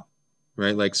now,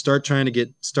 right? Like start trying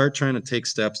to take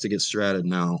steps to get stratted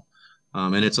now.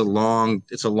 And it's a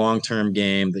long-term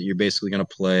game that you're basically going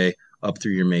to play up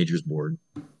through your majors board.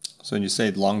 So when you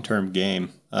say long-term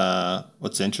game,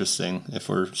 what's interesting, if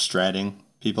we're stratting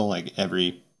people like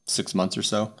every 6 months or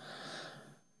so,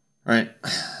 right?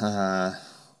 At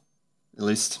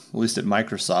least at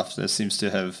Microsoft, this seems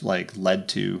to have like led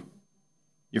to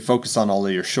you're focused on all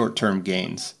of your short-term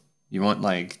gains. You want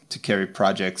like to carry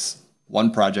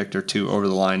one project or two over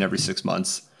the line every 6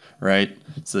 months, right?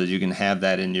 So that you can have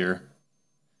that in your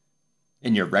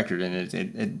record, and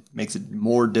it makes it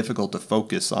more difficult to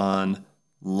focus on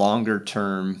longer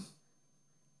term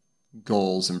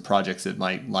goals and projects that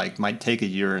might take a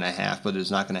year and a half, but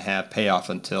is not going to have payoff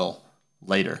until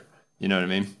later. You know what I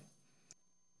mean?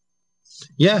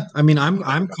 Yeah, I mean,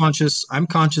 I'm conscious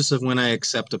of when I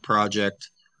accept a project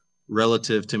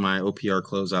relative to my OPR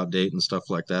closeout date and stuff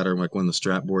like that, or like when the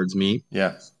strat boards meet.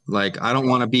 Yeah. Like I don't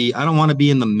want to be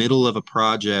in the middle of a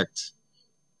project.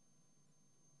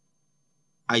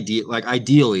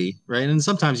 Ideally, right? And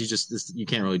sometimes you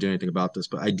can't really do anything about this,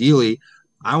 but ideally,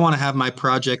 I want to have my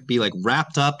project be like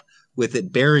wrapped up with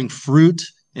it bearing fruit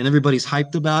and everybody's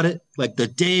hyped about it like the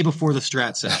day before the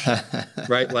strat session,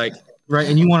 right? Like, right.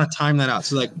 And you want to time that out.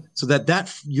 So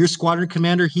that your squadron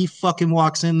commander, he fucking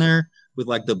walks in there with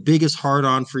like the biggest hard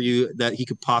on for you that he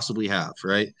could possibly have,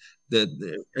 right?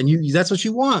 That's what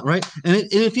you want, right? And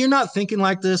if you're not thinking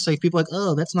like this, like people are like,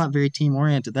 oh, that's not very team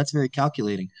oriented. That's very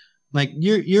calculating. Like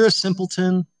you're a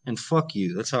simpleton and fuck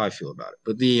you. That's how I feel about it.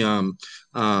 But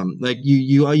like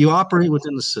you operate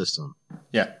within the system.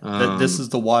 Yeah. This is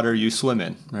the water you swim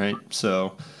in, right?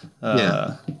 So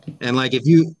yeah. And like if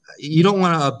you don't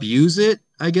want to abuse it,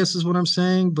 I guess is what I'm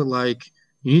saying, but like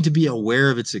you need to be aware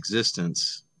of its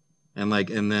existence and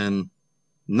then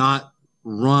not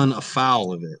run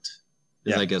afoul of it.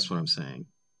 Is I guess what I'm saying.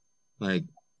 Like,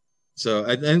 so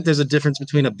I think there's a difference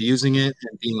between abusing it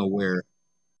and being aware.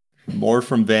 More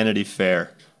from Vanity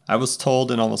Fair. I was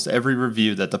told in almost every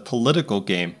review that the political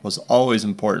game was always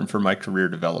important for my career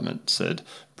development, said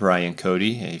Brian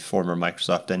Cody, a former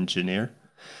Microsoft engineer.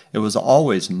 It was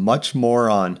always much more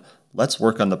on let's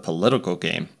work on the political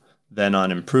game than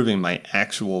on improving my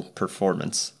actual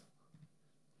performance.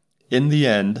 In the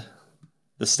end,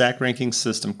 the stack ranking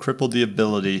system crippled the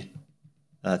ability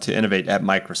to innovate at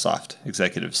Microsoft,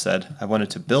 executives said. I wanted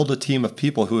to build a team of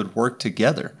people who would work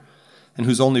together and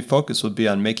whose only focus would be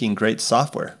on making great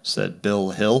software, said Bill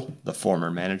Hill, the former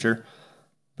manager.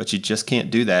 But you just can't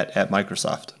do that at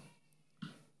Microsoft.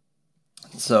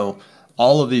 So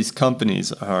all of these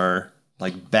companies are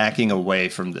like backing away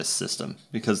from this system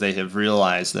because they have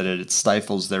realized that it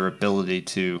stifles their ability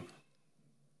to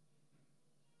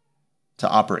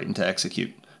operate and to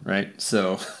execute, right?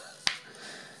 So,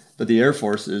 but the Air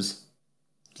Force is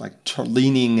like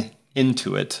leaning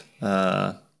into it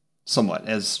somewhat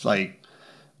as like,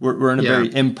 we're in a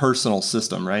very impersonal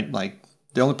system, right? Like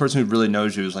the only person who really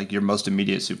knows you is like your most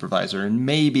immediate supervisor and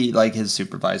maybe like his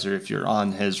supervisor if you're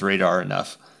on his radar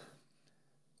enough.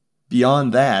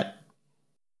 Beyond that,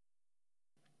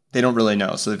 they don't really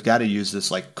know. So they've got to use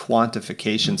this like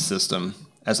quantification system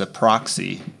as a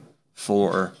proxy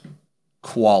for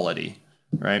quality,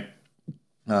 right?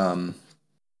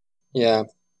 Yeah.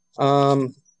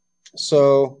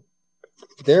 So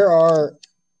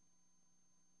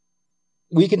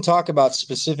we can talk about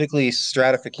specifically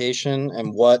stratification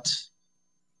and what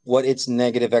its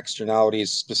negative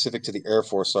externalities specific to the Air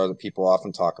Force are that people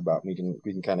often talk about. We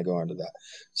can kind of go into that.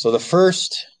 So the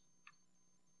first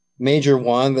major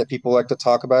one that people like to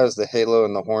talk about is the halo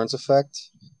and the horns effect.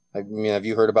 I mean, have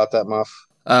you heard about that, Muff?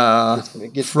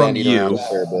 It gets from you.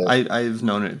 I've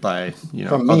known it by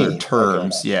other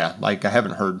terms. Okay. Yeah, like I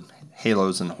haven't heard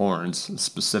halos and horns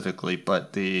specifically,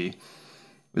 but there's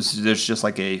just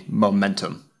like a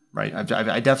momentum, right?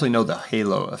 I definitely know the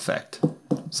halo effect.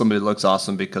 Somebody looks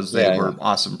awesome because they were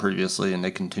awesome previously, and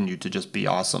they continue to just be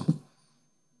awesome.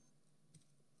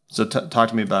 So talk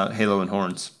to me about Halo and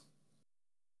Horns.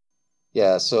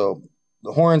 Yeah, so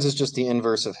the horns is just the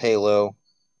inverse of Halo,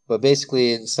 but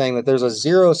basically it's saying that there's a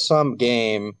zero-sum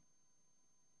game.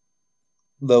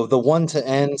 The 1 to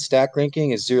n stack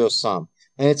ranking is zero-sum,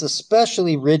 and it's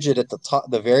especially rigid at the top,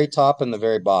 the very top, and the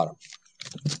very bottom.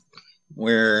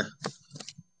 Where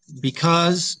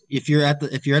because if you're at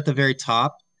the very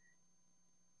top,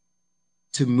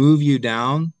 to move you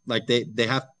down, like they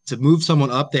have to move someone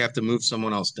up, they have to move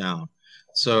someone else down.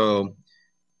 So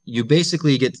you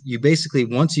basically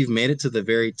once you've made it to the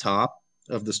very top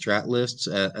of the strat lists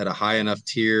at a high enough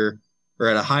tier, or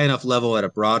at a high enough level at a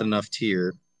broad enough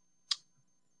tier,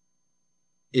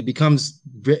 it becomes,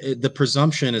 the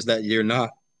presumption is that you're not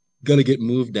going to get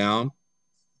moved down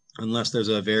unless there's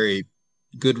a very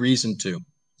good reason to,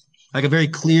 like a very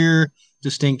clear,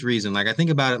 distinct reason. Like I think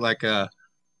about it like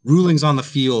rulings on the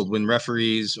field when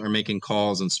referees are making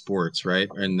calls in sports, right?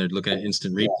 And they're looking at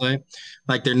instant replay.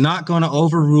 Like they're not going to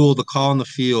overrule the call on the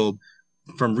field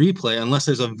from replay unless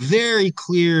there's a very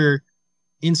clear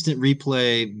instant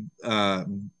replay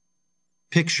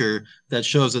picture that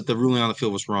shows that the ruling on the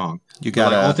field was wrong. You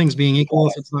got all things being equal,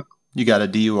 if it's not. You got a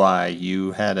DUI.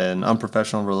 You had an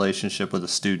unprofessional relationship with a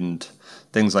student.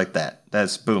 Things like that.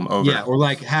 That's boom over. Yeah, or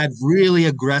like had really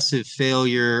aggressive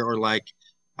failure, or like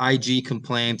IG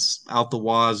complaints out the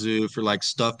wazoo for like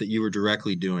stuff that you were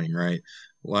directly doing, right?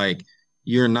 Like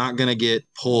you're not gonna get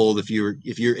pulled if you're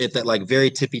at that like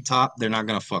very tippy top. They're not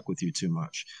gonna fuck with you too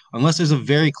much unless there's a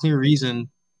very clear reason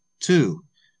to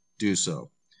do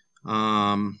so.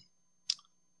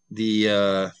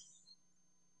 The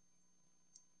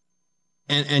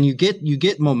and you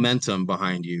get momentum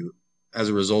behind you as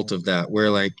a result of that, where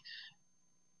like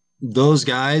those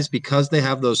guys, because they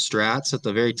have those strats at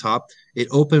the very top, it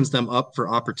opens them up for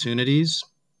opportunities,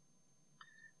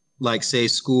 like say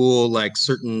school, like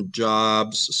certain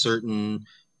jobs, certain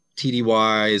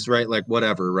TDYs, right? Like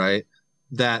whatever, right?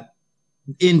 That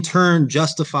in turn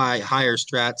justify higher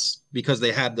strats because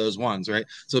they had those ones, right?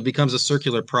 So it becomes a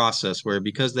circular process where,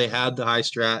 because they had the high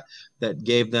strat that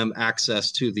gave them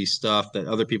access to the stuff that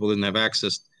other people didn't have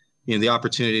access, the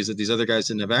opportunities that these other guys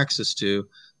didn't have access to,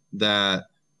 that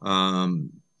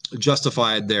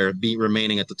justified their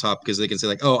remaining at the top, because they can say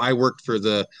like, oh, I worked for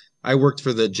the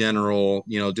general,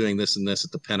 doing this and this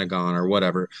at the Pentagon or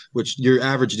whatever, which your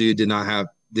average dude did not have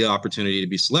the opportunity to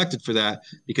be selected for that,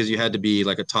 because you had to be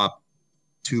like a top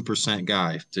 2%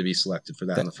 guy to be selected for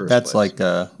that in the first That's place. like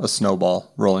a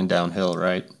snowball rolling downhill,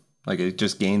 right? Like it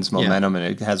just gains momentum, and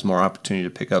it has more opportunity to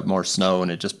pick up more snow,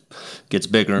 and it just gets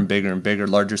bigger and bigger and bigger,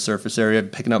 larger surface area,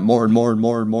 picking up more and more and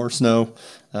more and more snow,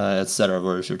 etc.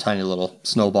 Whereas your tiny little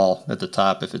snowball at the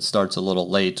top, if it starts a little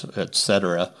late,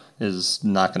 etc., is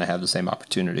not going to have the same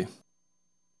opportunity.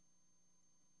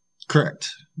 Correct.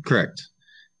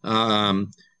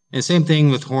 And same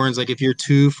thing with horns. Like if you're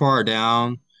too far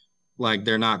down, like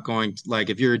they're not going to, like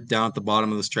if you're down at the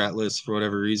bottom of the strat list for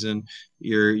whatever reason,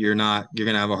 you're gonna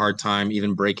have a hard time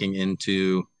even breaking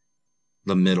into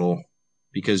the middle,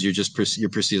 because you're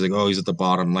perceived like, oh, he's at the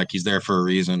bottom, like he's there for a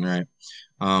reason, right?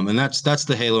 And that's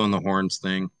the Halo and the horns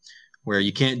thing, where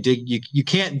you can't you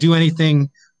can't do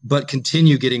anything but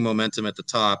continue getting momentum at the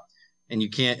top, and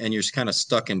you're kind of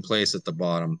stuck in place at the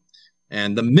bottom.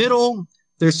 And the middle,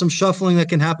 there's some shuffling that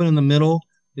can happen in the middle.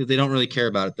 They don't really care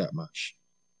about it that much,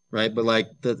 right? But like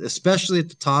especially at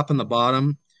the top and the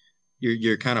bottom,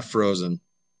 you're kind of frozen.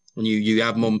 And you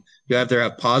either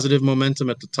have positive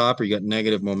momentum at the top, or you got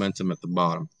negative momentum at the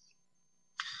bottom.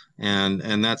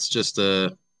 And that's just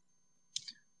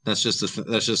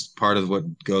part of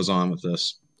what goes on with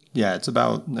this. Yeah,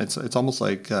 it's almost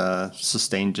like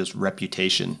sustained just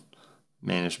reputation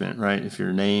management, right? If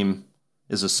your name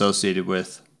is associated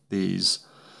with these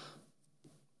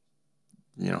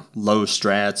low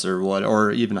strats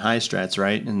or even high strats,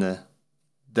 right?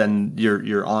 Then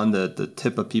you're on the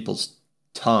tip of people's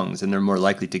tongues, and they're more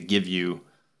likely to give you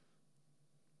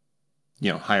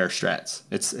higher strats.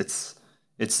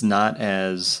 It's not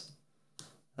as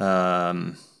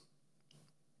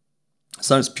it's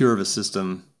not as pure of a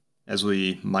system as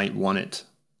we might want it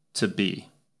to be.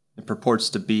 It purports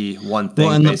to be one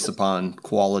thing based upon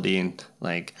quality and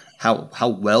like how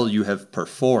well you have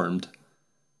performed,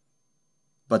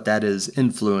 but that is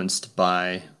influenced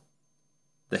by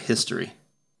the history.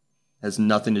 It has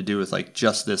nothing to do with like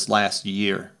just this last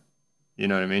year. You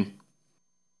know what I mean?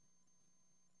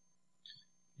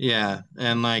 Yeah,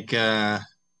 and like and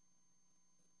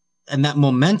that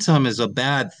momentum is a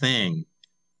bad thing,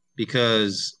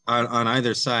 because on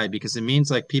either side, because it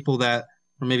means like people that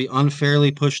are maybe unfairly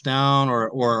pushed down,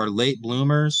 or are late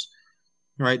bloomers,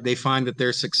 right? They find that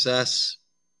their success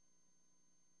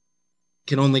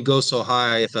can only go so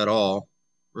high, if at all,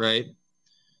 right?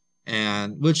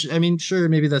 And which, I mean, sure,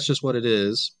 maybe that's just what it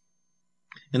is.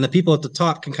 And the people at the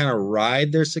top can kind of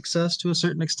ride their success to a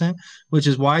certain extent, which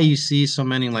is why you see so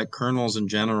many like colonels and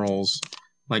generals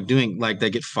like doing like they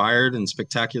get fired in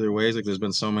spectacular ways. Like there's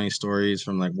been so many stories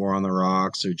from like War on the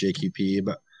Rocks or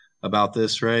JQP about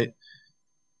this, right?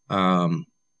 Um,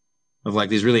 of like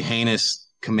these really heinous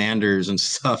commanders and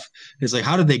stuff. It's like,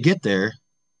 how did they get there?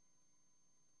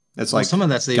 It's Well, like some of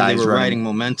that's they guys were running. riding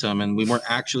momentum, and we weren't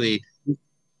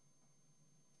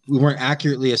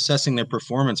accurately assessing their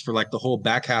performance for like the whole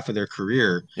back half of their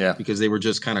career. Yeah. Because they were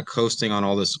just kind of coasting on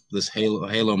all this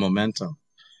halo momentum.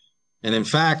 And in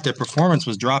fact, their performance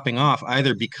was dropping off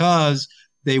either because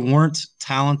they weren't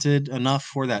talented enough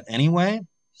for that anyway,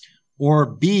 or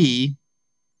B,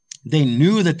 they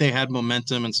knew that they had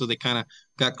momentum, and so they kind of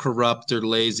got corrupt or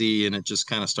lazy, and it just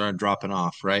kind of started dropping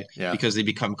off, right? Yeah. Because they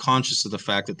become conscious of the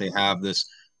fact that they have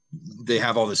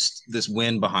all this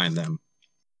wind behind them.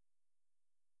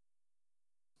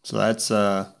 So that's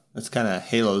kind of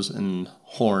halos and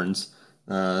horns.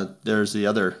 There's the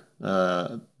other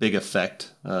big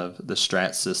effect of the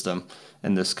strat system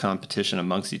and this competition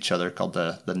amongst each other called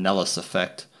the Nellis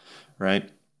effect, right?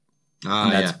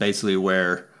 And that's Yeah. basically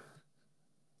where.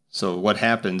 So what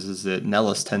happens is that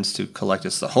Nellis tends to collect.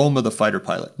 It's the home of the fighter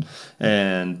pilot,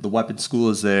 and the weapon school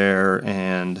is there,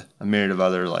 and a myriad of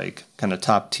other like kind of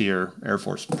top tier Air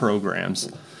Force programs.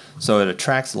 So it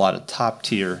attracts a lot of top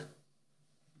tier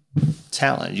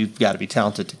talent. You've got to be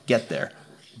talented to get there.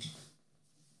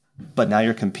 But now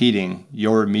you're competing.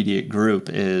 Your immediate group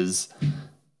is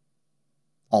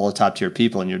all the top tier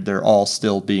people, and they're all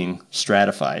still being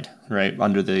stratified, right,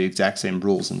 under the exact same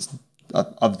rules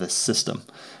of the system.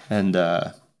 And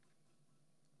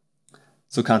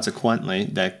so consequently,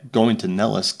 that going to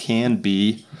Nellis can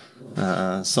be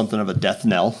something of a death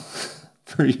knell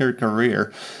for your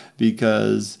career,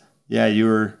 because you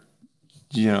were,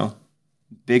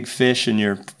 big fish in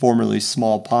your formerly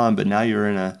small pond, but now you're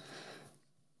in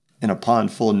a pond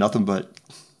full of nothing but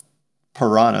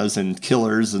piranhas and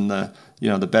killers and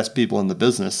the best people in the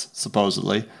business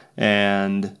supposedly,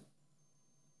 and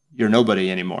you're nobody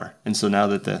anymore. And so now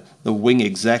that the wing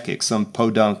exec, some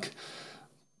podunk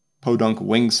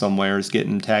wing somewhere, is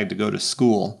getting tagged to go to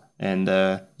school, and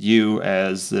you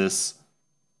as this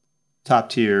top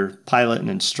tier pilot and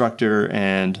instructor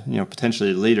and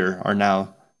potentially leader are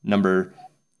now number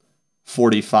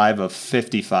 45 of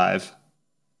 55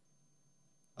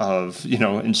 of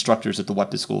instructors at the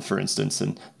weapons school, for instance,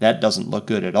 and that doesn't look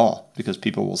good at all, because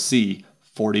people will see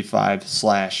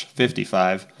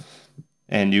 45/55,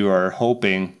 and you are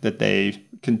hoping that they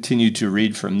continue to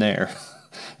read from there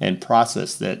and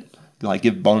process that, like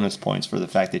give bonus points for the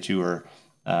fact that you were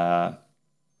a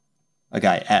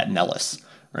guy at Nellis,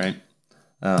 right?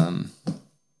 And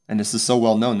this is so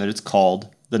well known that it's called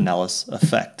the Nellis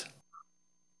effect.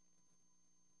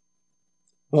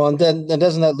 Well, and then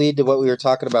doesn't that lead to what we were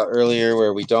talking about earlier,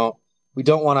 where we don't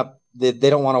want to they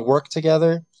don't want to work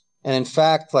together, and in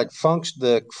fact, like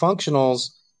the functionals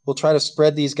will try to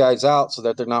spread these guys out so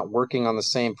that they're not working on the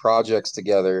same projects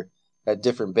together at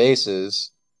different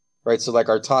bases, right? So like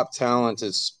our top talent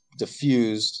is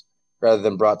diffused rather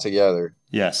than brought together.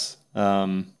 Yes.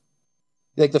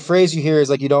 Like the phrase you hear is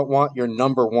like, you don't want your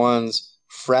number ones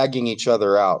fragging each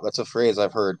other out. That's a phrase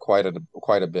I've heard quite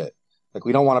a bit. Like,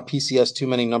 we don't want to PCS too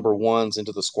many number ones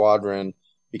into the squadron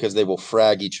because they will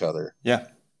frag each other. Yeah.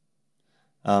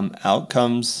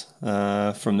 Outcomes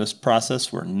from this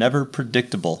process were never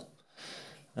predictable.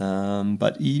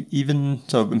 But even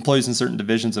so, employees in certain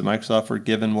divisions at Microsoft were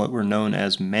given what were known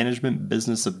as management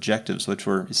business objectives, which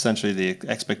were essentially the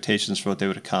expectations for what they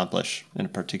would accomplish in a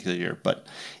particular year. But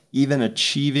even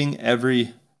achieving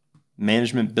every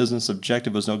management business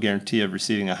objective was no guarantee of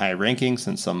receiving a high ranking,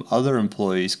 since some other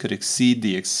employees could exceed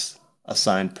the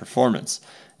assigned performance.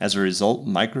 As a result,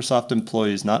 Microsoft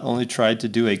employees not only tried to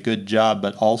do a good job,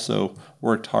 but also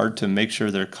worked hard to make sure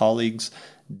their colleagues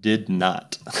did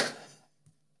not.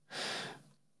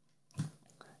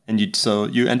 And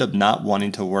you end up not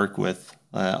wanting to work with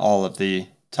all of the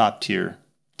top tier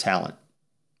talent,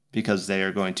 because they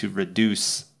are going to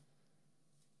reduce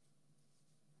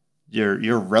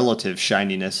your relative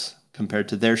shininess compared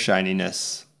to their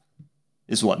shininess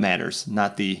is what matters,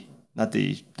 not the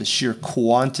sheer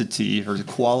quantity or the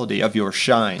quality of your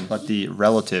shine, but the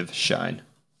relative shine.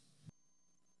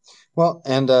 Well,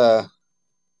 and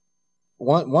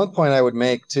one point I would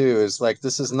make too is like,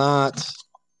 this is not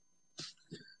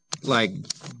like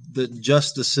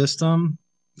the system,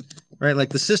 right?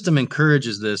 Like the system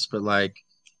encourages this, but like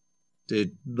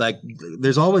like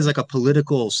there's always like a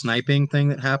political sniping thing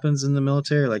that happens in the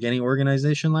military, like any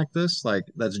organization like this, like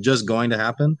that's just going to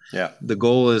happen. Yeah. The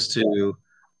goal is to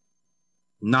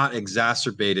not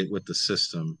exacerbate it with the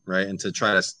system, right? And to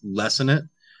try to lessen it,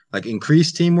 like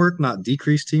increase teamwork, not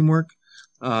decrease teamwork,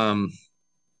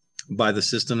 by the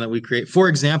system that we create. For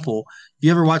example, if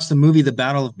you ever watched the movie The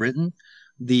Battle of Britain,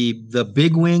 the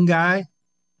big wing guy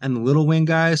and the little wing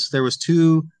guys, there was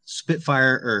two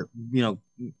Spitfire or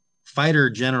fighter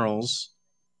generals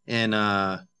in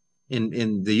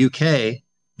in the UK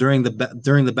during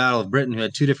the Battle of Britain who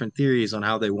had two different theories on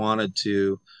how they wanted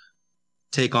to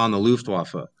take on the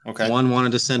Luftwaffe. Okay. One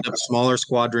wanted to send up smaller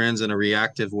squadrons in a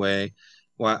reactive way,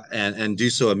 and do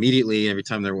so immediately every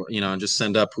time they're and just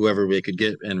send up whoever they could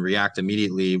get and react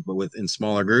immediately, but in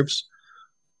smaller groups.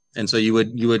 And so you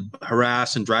would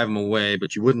harass and drive them away,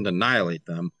 but you wouldn't annihilate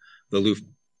them. The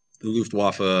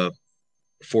Luftwaffe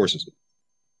forces.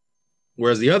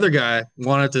 Whereas the other guy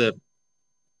wanted to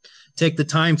take the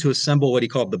time to assemble what he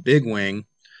called the big wing,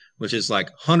 which is like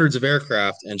hundreds of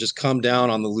aircraft, and just come down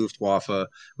on the Luftwaffe,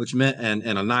 which meant and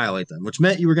annihilate them, which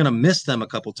meant you were going to miss them a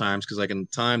couple times because like in the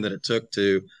time that it took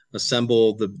to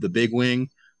assemble the big wing,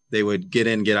 they would get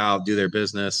in, get out, do their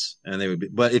business, and they would be.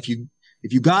 But if you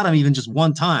got them even just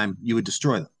one time, you would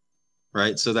destroy them,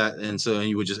 right? So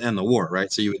you would just end the war,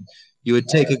 right? So you would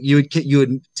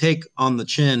take on the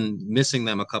chin, missing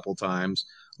them a couple times,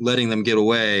 letting them get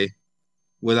away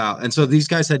without. And so these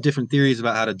guys had different theories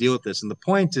about how to deal with this. And the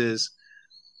point is,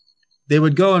 they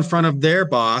would go in front of their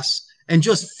boss and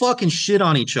just fucking shit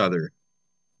on each other,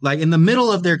 like in the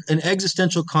middle of an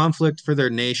existential conflict for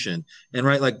their nation, and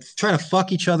right, like trying to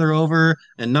fuck each other over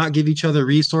and not give each other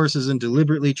resources and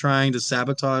deliberately trying to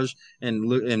sabotage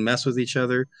and mess with each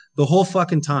other the whole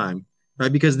fucking time,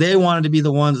 right? Because they wanted to be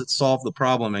the ones that solved the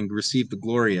problem and receive the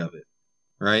glory of it,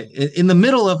 right? In the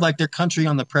middle of like their country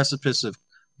on the precipice of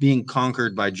being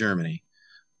conquered by Germany,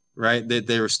 right?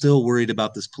 They were still worried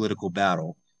about this political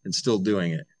battle and still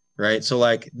doing it, right? So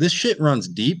like this shit runs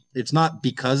deep. It's not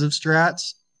because of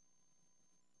strats,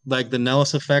 like the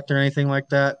Nellis effect or anything like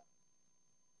that.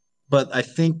 But I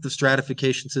think the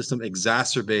stratification system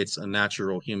exacerbates a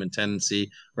natural human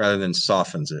tendency rather than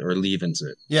softens it or leavens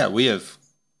it. Yeah, we have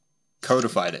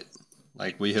codified it.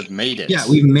 Like we have made it. Yeah,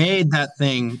 we've made that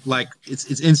thing like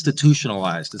it's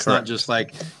institutionalized. It's Correct. Not just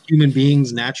like human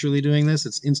beings naturally doing this.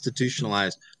 It's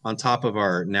institutionalized on top of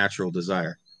our natural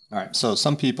desire. All right. So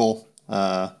some people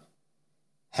have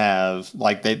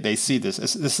like they see this.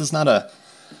 This is not a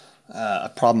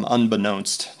problem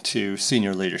unbeknownst to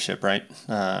senior leadership, right?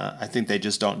 I think they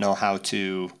just don't know how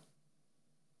to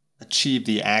achieve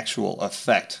the actual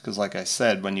effect. Because, like I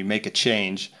said, when you make a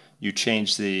change, you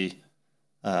change the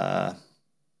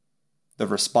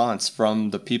response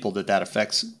from the people that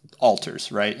affects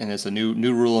alters, right? And it's a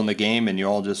new rule in the game, and you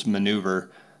all just maneuver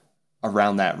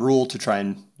around that rule to try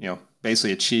and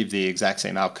basically achieve the exact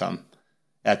same outcome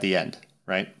at the end,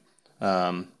 right?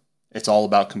 It's all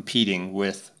about competing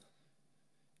with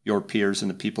your peers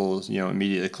and the people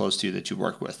immediately close to you that you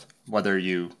work with, whether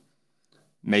you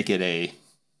make it a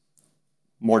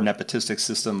more nepotistic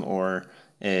system or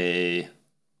a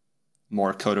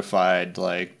more codified,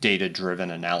 like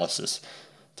data-driven analysis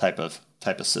type of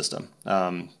system.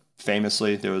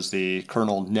 Famously, there was the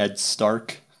Colonel Ned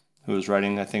Stark, who was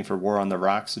writing, I think, for War on the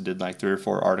Rocks, who did like 3 or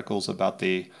 4 articles about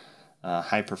the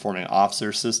high-performing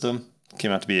officer system.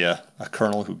 Came out to be a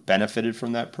colonel who benefited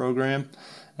from that program,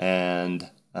 and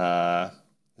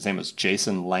his name was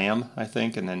Jason Lamb, I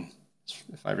think, and then,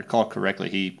 if I recall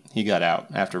correctly, he got out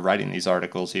after writing these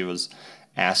articles. He was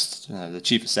asked, the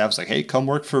chief of staff was like, "Hey, come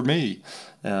work for me,"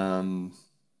 and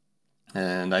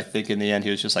I think in the end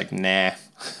he was just like, "Nah,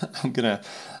 I'm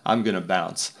gonna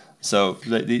bounce." So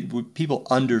people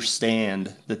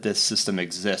understand that this system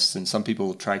exists, and some people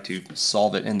will try to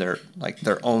solve it in their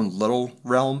own little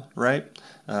realm, right?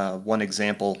 One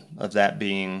example of that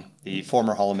being the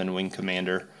former Holloman wing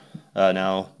commander,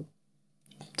 now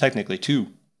technically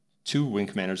two wing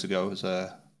commanders ago, was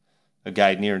a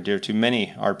guy near and dear to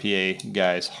many RPA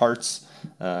guys' hearts,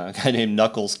 a guy named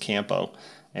Knuckles Campo.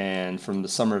 And from the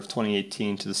summer of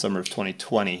 2018 to the summer of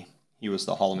 2020, he was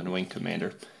the Holloman wing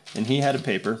commander. And he had a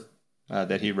paper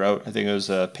that he wrote, I think it was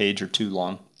a page or 2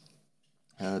 long,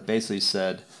 that basically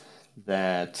said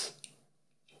that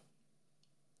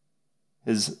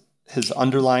his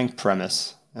underlying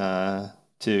premise,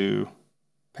 to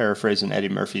paraphrase an Eddie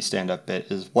Murphy stand-up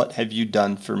bit, is, "What have you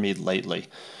done for me lately?"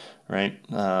 Right?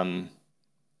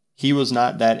 He was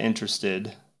not that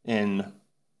interested in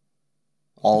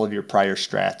all of your prior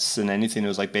strats and anything that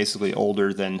was like basically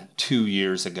older than 2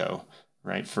 years ago,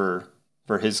 right? For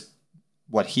his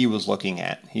what he was looking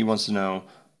at. He wants to know,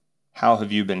 how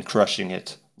have you been crushing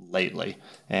it lately?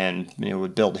 And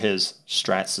would build his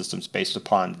strat systems based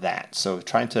upon that. So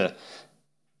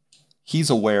he's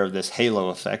aware of this halo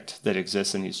effect that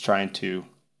exists, and he's trying to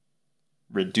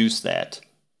reduce that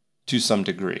to some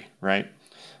degree, right?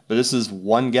 But this is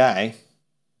one guy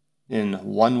in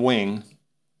one wing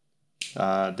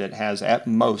that has at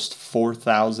most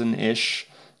 4,000-ish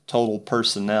total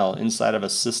personnel inside of a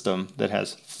system that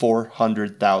has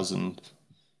 400,000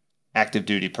 active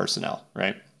duty personnel,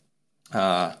 right?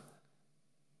 How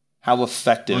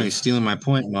effective? Oh, you're stealing my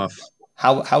point, Muff.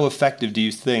 How effective do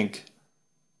you think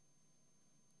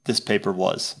this paper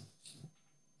was?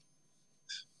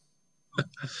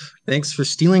 Thanks for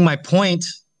stealing my point.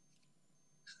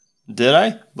 Did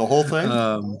I? The whole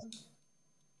thing?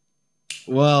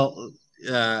 Well,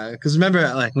 because remember,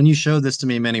 like when you showed this to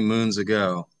me many moons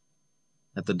ago,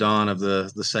 at the dawn of the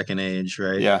second age,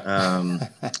 right? Yeah.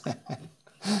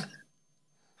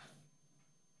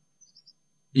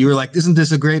 You were like, "Isn't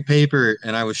this a great paper?"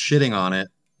 And I was shitting on it.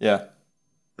 Yeah.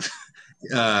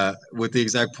 With the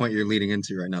exact point you're leading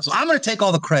into right now. So I'm going to take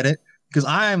all the credit because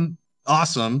I'm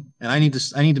awesome, and I need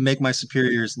to make my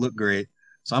superiors look great.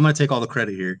 So I'm going to take all the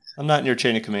credit here. I'm not in your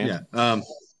chain of command. Yeah.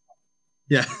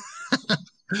 Yeah.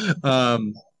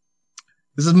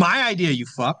 This is my idea, you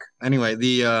fuck. Anyway,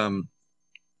 the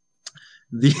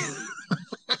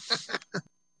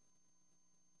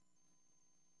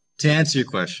to answer your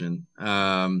question,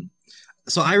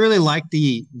 so I really like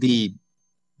the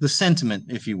sentiment,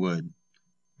 if you would,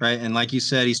 right? And like you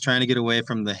said, he's trying to get away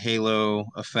from the halo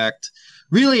effect.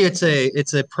 Really, it's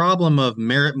a problem of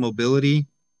merit mobility,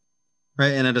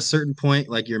 right? And at a certain point,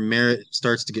 like your merit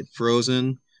starts to get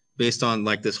frozen based on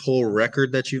like this whole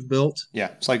record that you've built.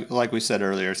 Yeah, it's like we said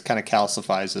earlier, it's kind of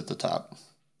calcifies at the top.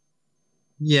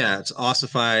 Yeah, it's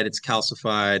ossified, it's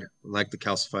calcified. I like the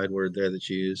calcified word there that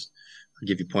you used. I'll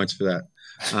give you points for that.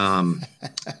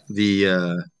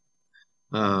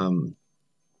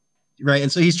 Right.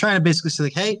 And so he's trying to basically say,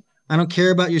 like, hey, I don't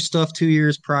care about your stuff 2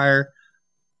 years prior.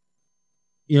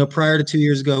 Prior to 2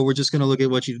 years ago, we're just going to look at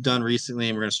what you've done recently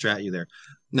and we're going to strat you there.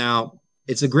 Now,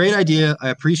 it's a great idea. I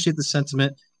appreciate the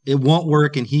sentiment. It won't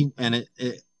work. And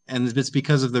it's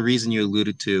because of the reason you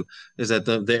alluded to, is that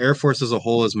the Air Force as a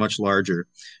whole is much larger.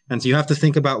 And so you have to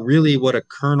think about really what a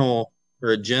colonel or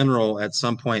a general at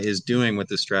some point is doing with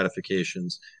the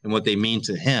stratifications and what they mean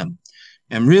to him.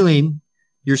 And really,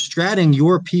 you're stratting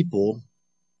your people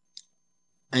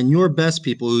and your best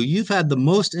people who you've had the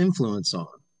most influence on,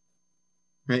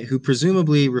 right? Who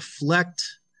presumably reflect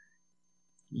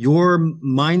your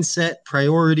mindset,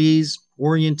 priorities,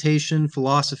 orientation,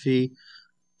 philosophy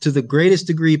to the greatest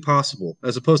degree possible,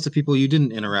 as opposed to people you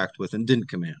didn't interact with and didn't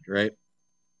command, right?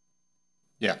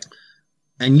 Yeah.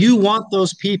 And you want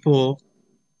those people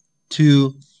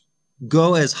to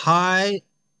go as high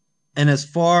and as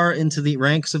far into the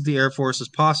ranks of the Air Force as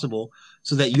possible,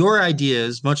 so that your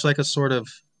ideas, much like a sort of,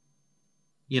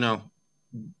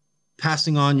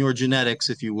 passing on your genetics,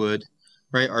 if you would,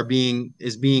 right,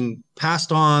 is being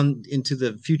passed on into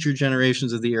the future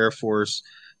generations of the Air Force,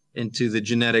 into the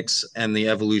genetics and the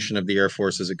evolution of the Air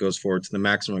Force as it goes forward to the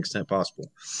maximum extent possible.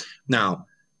 Now,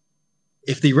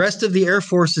 if the rest of the Air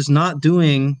Force is not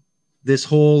doing this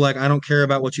whole, like, I don't care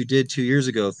about what you did 2 years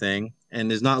ago thing,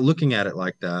 and is not looking at it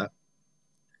like that,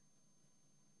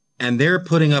 and they're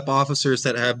putting up officers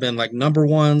that have been like number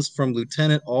ones from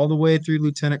lieutenant all the way through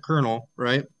lieutenant colonel,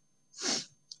 right?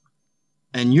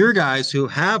 And your guys who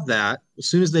have that, as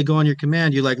soon as they go on your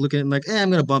command, you like look at him like,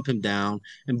 I'm going to bump him down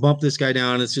and bump this guy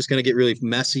down. And it's just going to get really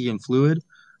messy and fluid.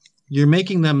 You're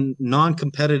making them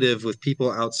non-competitive with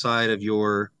people outside of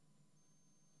your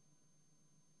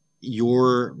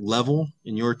level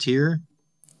in your tier.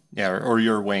 Yeah, or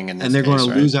your wing in this and they're case, going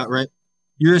to lose outright.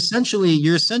 You're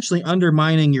essentially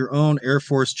undermining your own Air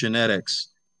Force genetics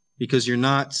because you're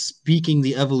not speaking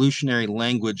the evolutionary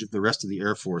language of the rest of the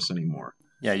Air Force anymore.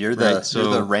 Yeah, you're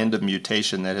the random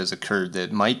mutation that has occurred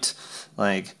that might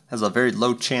has a very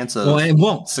low chance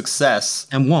of success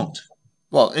and won't.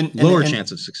 Well, lower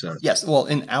chance of success. Yes, well,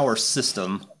 in our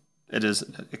system, it is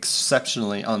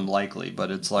exceptionally unlikely, but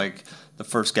it's like the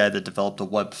first guy that developed a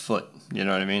web foot. You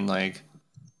know what I mean? Like,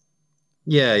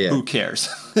 yeah. Who cares,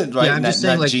 right? Yeah, I'm just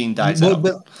saying, that gene dies out.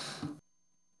 But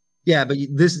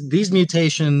these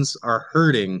mutations are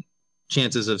hurting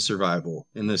chances of survival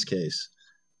in this case,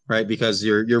 right? Because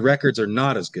your records are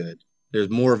not as good.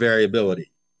 There's more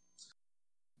variability.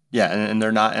 Yeah, and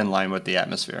they're not in line with the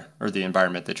atmosphere or the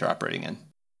environment that you're operating in.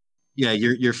 Yeah,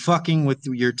 you're fucking with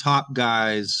your top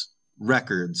guys'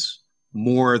 records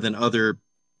more than other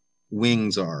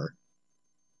wings are,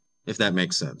 if that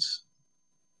makes sense.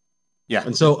 Yeah.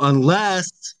 And so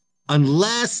unless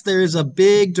there's a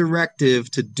big directive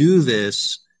to do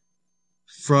this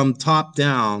from top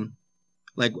down,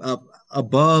 like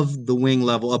above the wing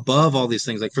level, above all these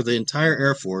things, like for the entire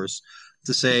Air Force,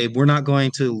 to say we're not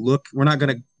going to look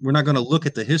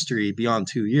at the history beyond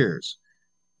 2 years,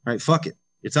 right? Fuck it,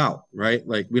 it's out, right?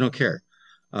 Like we don't care,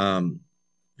 or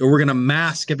we're gonna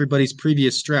mask everybody's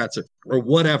previous strats or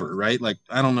whatever, right? Like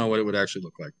I don't know what it would actually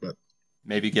look like, but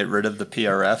maybe get rid of the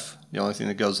PRF. The only thing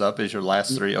that goes up is your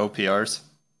last 3 OPRs.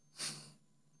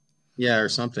 Yeah, or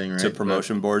something, right? To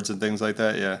promotion boards and things like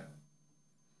that, yeah.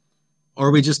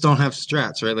 Or we just don't have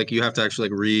strats, right? Like you have to actually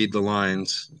like read the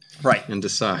lines, right, and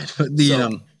decide.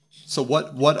 So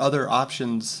what other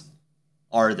options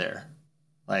are there?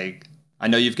 Like I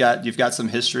know you've got some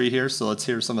history here, so let's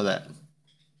hear some of that.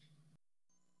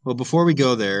 Well, before we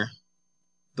go there,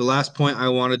 the last point I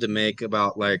wanted to make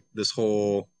about like this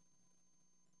whole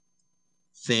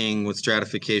thing with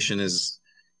stratification is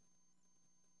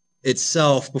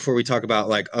itself, before we talk about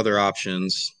like other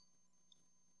options.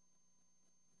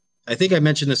 I think I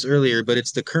mentioned this earlier, but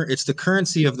it's the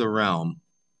currency of the realm,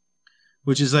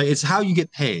 which is like it's how you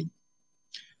get paid,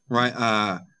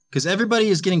 right? Because everybody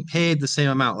is getting paid the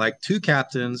same amount. Like 2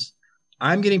 captains,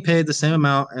 I'm getting paid the same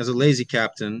amount as a lazy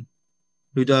captain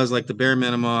who does like the bare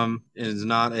minimum, is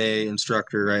not a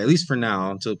instructor, right? At least for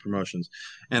now, until promotions.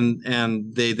 And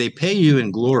they pay you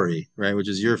in glory, right? Which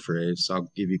is your phrase. So I'll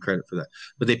give you credit for that.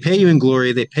 But they pay you in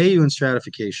glory, they pay you in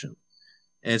stratification.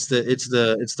 And it's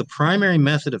the primary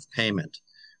method of payment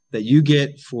that you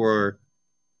get for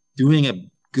doing a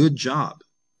good job,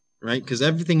 right? Because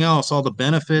everything else, all the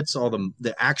benefits, all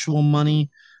the actual money,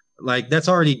 like that's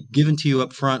already given to you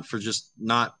up front for just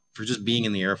being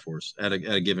in the Air Force at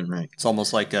a given rank. It's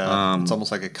almost like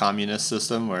a communist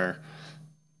system where,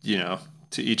 to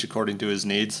each according to his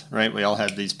needs, right? We all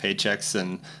have these paychecks,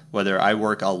 and whether I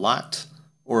work a lot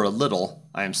or a little,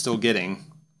 I am still getting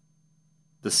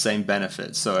the same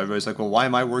benefits. So everybody's like, well, why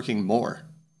am I working more?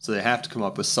 So they have to come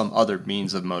up with some other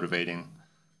means of motivating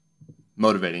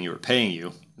you or paying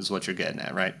you is what you're getting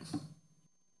at, right?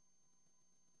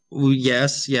 Well,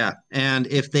 yes, yeah. And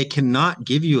if they cannot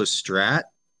give you a strat,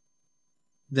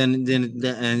 then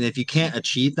and if you can't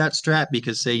achieve that strat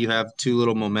because say you have too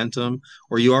little momentum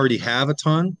or you already have a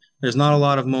ton, there's not a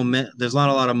lot of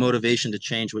motivation to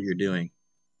change what you're doing,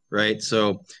 right?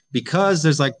 So because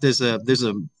there's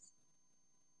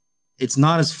it's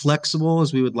not as flexible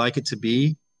as we would like it to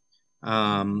be.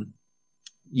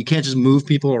 You can't just move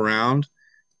people around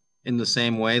in the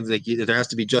same way. Like there has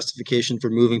to be justification for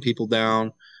moving people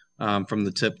down from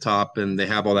the tip top, and they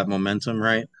have all that momentum,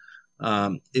 right?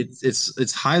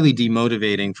 It's highly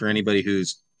demotivating for anybody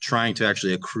who's trying to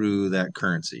actually accrue that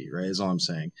currency, right? Is all I'm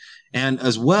saying. And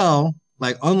as well,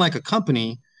 like unlike a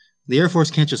company, the Air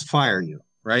Force can't just fire you,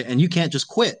 right? And you can't just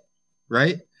quit,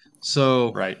 right?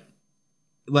 So right.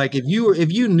 Like if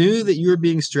you knew that you were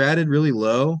being stratted really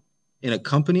low in a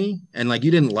company and like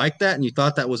you didn't like that and you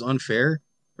thought that was unfair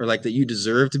or like that you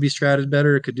deserved to be stratted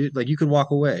better, it could do like you could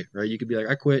walk away, right? You could be like,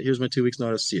 I quit, here's my 2 weeks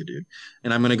notice, see you, dude.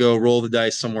 And I'm gonna go roll the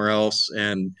dice somewhere else.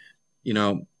 And you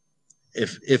know,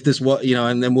 if this was,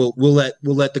 and then we'll let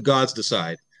the gods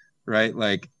decide, right?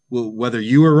 Like whether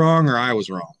you were wrong or I was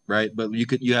wrong, right? But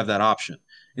you have that option.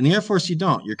 In the Air Force, you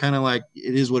don't. You're kind of like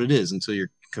it is what it is until your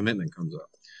commitment comes up.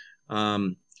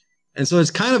 And so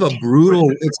it's kind of a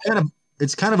brutal.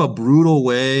 It's kind of a brutal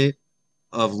way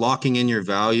of locking in your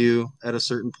value at a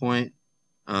certain point,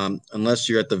 unless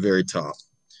you're at the very top.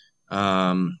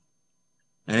 And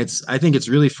I think it's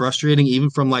really frustrating, even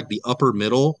from like the upper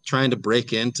middle, trying to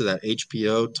break into that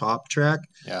HPO top track.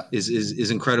 Yeah,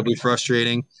 is incredibly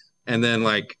frustrating. And then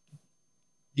like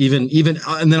even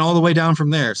and then all the way down from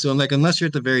there. So like unless you're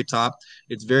at the very top,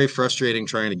 it's very frustrating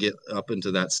trying to get up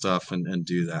into that stuff and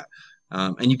do that.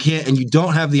 And you can't, and you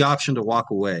don't have the option to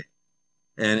walk away.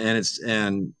 And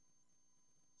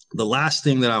the last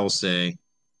thing that I will say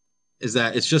is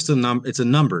that it's just it's a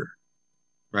number,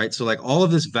 right? So like all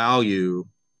of this value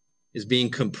is being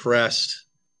compressed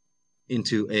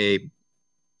into a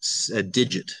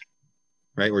digit,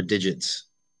 right? Or digits,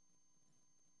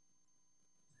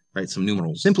 right? Some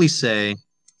numerals. Simply say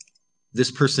this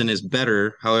person is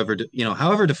better, however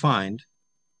defined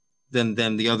than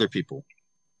the other people,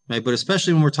 right? But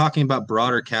especially when we're talking about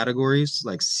broader categories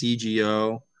like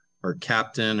CGO or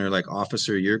captain or like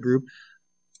officer year group,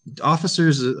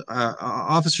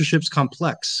 officership's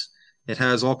complex. It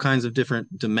has all kinds of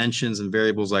different dimensions and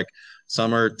variables. Like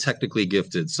some are technically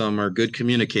gifted, some are good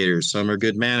communicators, some are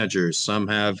good managers, some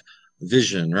have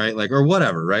vision, right? Like, or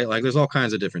whatever, right? Like there's all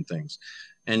kinds of different things.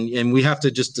 And we have to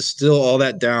just distill all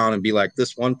that down and be like,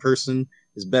 this one person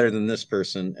is better than this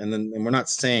person, and we're not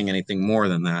saying anything more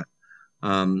than that.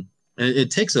 And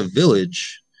it takes a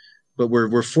village, but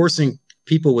we're forcing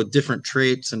people with different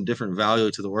traits and different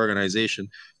value to the organization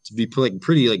to be like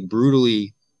pretty like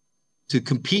brutally to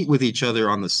compete with each other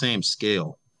on the same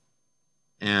scale.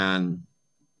 And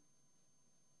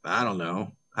I don't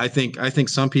know. I think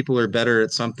some people are better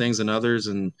at some things than others,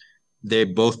 and they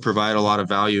both provide a lot of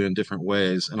value in different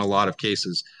ways in a lot of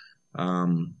cases.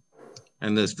 Um,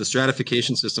 and the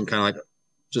stratification system kind of like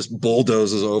just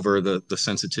bulldozes over the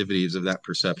sensitivities of that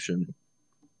perception.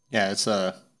 Yeah, it's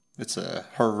a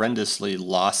horrendously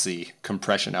lossy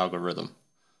compression algorithm.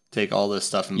 Take all this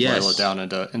stuff and boil it Yes. down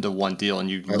into one deal, and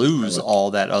you I lose like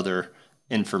all that other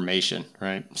information,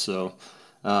 right? So,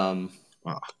 um,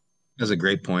 Wow. That's a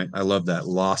great point. I love that.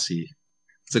 Lossy.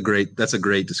 That's a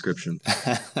great description.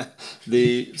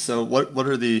 what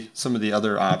are the some of the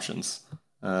other options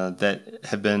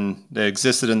that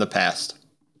existed in the past?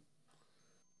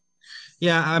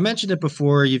 Yeah, I mentioned it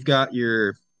before. You've got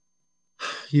your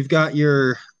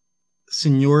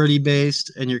seniority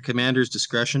based and your commander's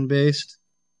discretion based.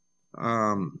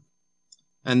 Um,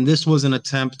 and this was an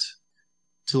attempt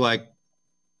to like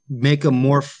make a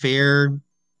more fair,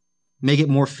 make it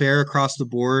more fair across the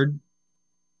board,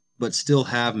 but still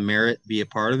have merit be a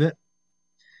part of it.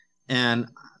 And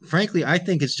frankly, I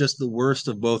think it's just the worst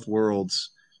of both worlds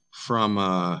from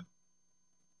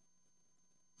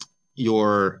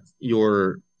your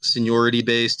seniority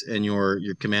based and your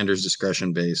commander's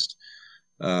discretion based.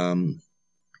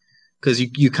 Because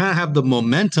you kind of have the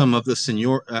momentum of the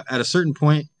senior at a certain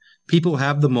point. People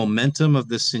have the momentum of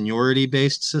the seniority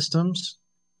based systems,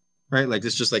 right? Like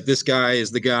it's just like this guy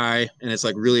is the guy, and it's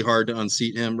like really hard to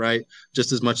unseat him, right?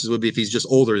 Just as much as it would be if he's just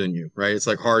older than you, right? It's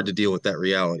like hard to deal with that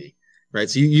reality, right?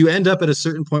 So you end up at a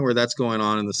certain point where that's going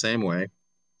on in the same way.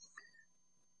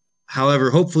 However,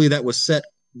 hopefully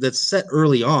that's set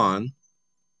early on,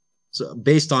 so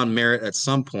based on merit at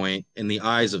some point in the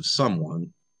eyes of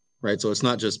someone, right? So it's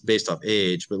not just based off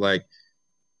age, but like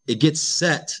it gets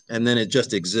set and then it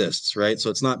just exists, right? So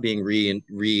it's not being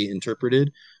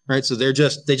reinterpreted, right? So they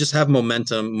just have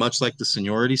momentum, much like the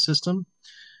seniority system.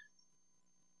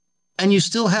 And you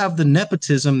still have the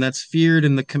nepotism that's feared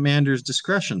in the commander's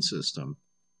discretion system,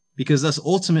 because that's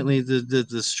ultimately the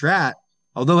strat.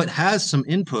 Although it has some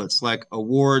inputs like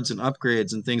awards and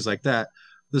upgrades and things like that,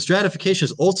 the stratification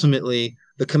is ultimately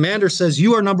the commander says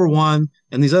you are number one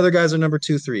and these other guys are number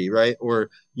two, three, right? Or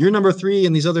you're number three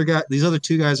and these other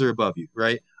two guys are above you,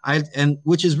 right? And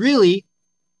which is really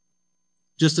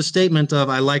just a statement of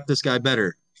I like this guy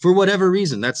better for whatever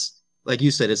reason. That's like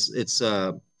you said,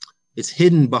 it's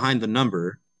hidden behind the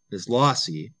number, it's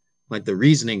lossy. Like the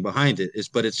reasoning behind it is,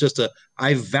 but it's just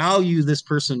I value this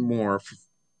person more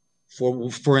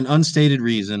for an unstated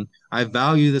reason. I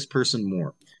value this person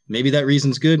more. Maybe that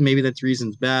reason's good, maybe that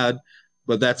reason's bad,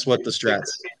 but that's what the strats.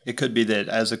 It could be that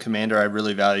as a commander, I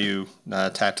really value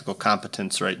tactical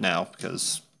competence right now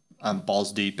because I'm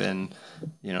balls deep in,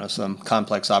 some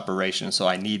complex operations, so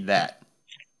I need that.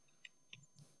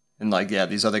 And like, yeah,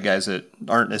 these other guys that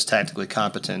aren't as tactically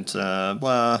competent,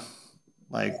 well,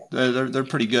 like they're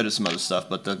pretty good at some other stuff,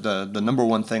 but the number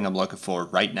one thing I'm looking for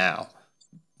right now,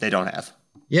 they don't have.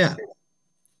 Yeah,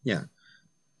 yeah,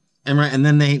 and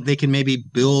then they can maybe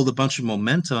build a bunch of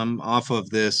momentum off of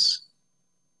this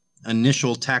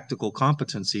initial tactical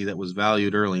competency that was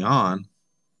valued early on,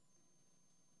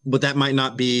 but that might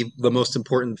not be the most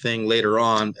important thing later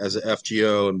on as a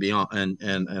FGO and beyond,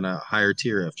 and a higher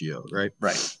tier FGO, right?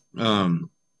 Right.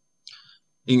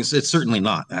 It's certainly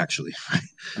not actually.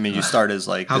 I mean, you start as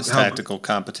like this tactical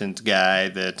competent guy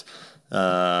that,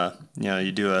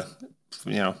 you do a,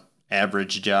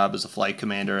 average job as a flight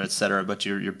commander, et cetera, but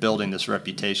you're building this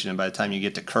reputation. And by the time you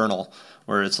get to colonel,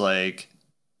 where it's like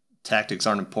tactics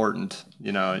aren't important,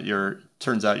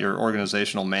 turns out your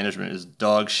organizational management is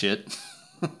dog shit,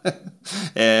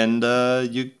 and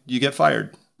you get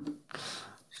fired.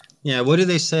 Yeah, what do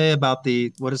they say about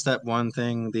what is that one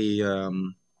thing?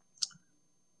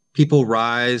 People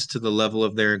rise to the level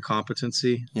of their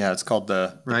incompetency. Yeah, it's called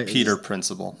the right? Peter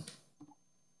principle.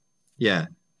 Yeah.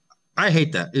 I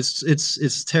hate that.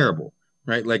 It's terrible,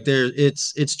 right? Like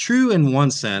it's true in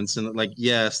one sense, and like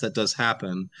yes, that does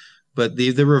happen, but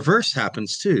the reverse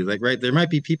happens too. Like right, there might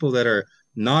be people that are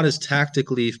not as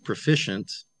tactically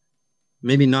proficient,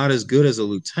 maybe not as good as a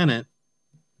lieutenant,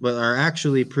 but are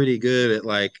actually pretty good at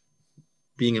like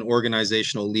being an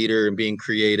organizational leader and being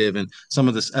creative. And some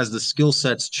of this, as the skill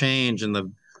sets change and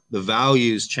the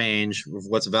values change of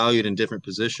what's valued in different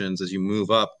positions as you move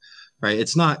up, right?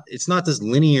 It's not this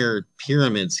linear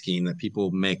pyramid scheme that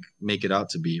people make it out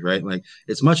to be, right? Like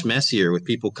it's much messier with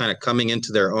people kind of coming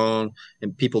into their own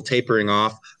and people tapering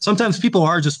off. Sometimes people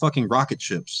are just fucking rocket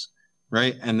ships,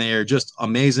 right? And they are just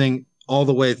amazing all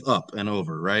the way up and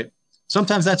over, right?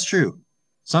 Sometimes that's true.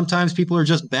 Sometimes people are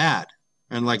just bad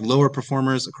and like lower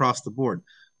performers across the board.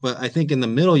 But I think in the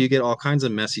middle you get all kinds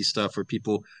of messy stuff where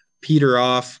people peter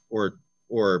off or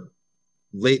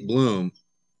late bloom,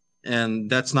 and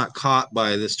that's not caught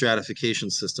by the stratification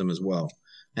system as well.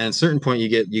 And at a certain point, you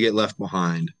get left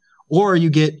behind, or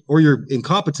your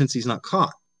incompetency is not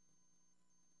caught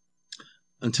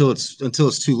until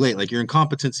it's too late. Like your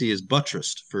incompetency is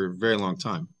buttressed for a very long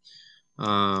time.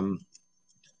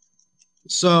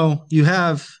 So you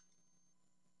have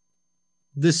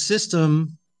this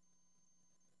system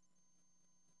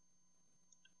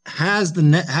has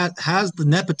the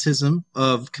nepotism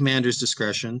of commander's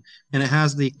discretion, and it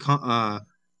has the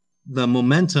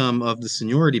momentum of the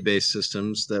seniority-based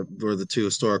systems that were the two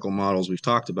historical models we've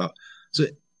talked about. So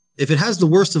if it has the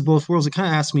worst of both worlds, it kind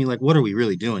of asks me, like, what are we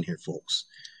really doing here, folks?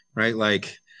 Right?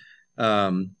 Like,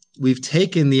 we've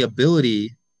taken the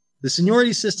ability, the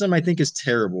seniority system, I think, is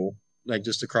terrible, like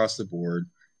just across the board.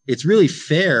 It's really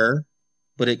fair,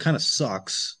 but it kind of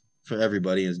sucks for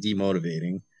everybody. It's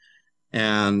demotivating.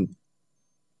 And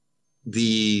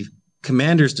the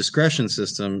commander's discretion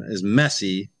system is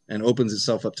messy and opens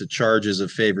itself up to charges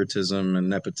of favoritism and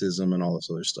nepotism and all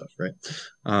this other stuff, right?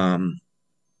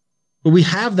 But we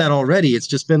have that already. It's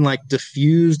just been like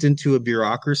diffused into a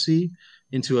bureaucracy,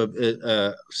 into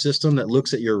a system that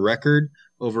looks at your record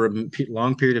over a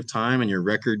long period of time, and your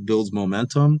record builds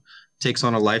momentum, takes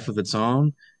on a life of its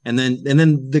own, and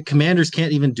then the commanders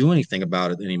can't even do anything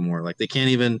about it anymore. Like they can't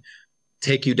even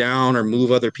take you down or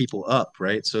move other people up,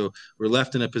 right? So we're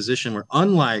left in a position where,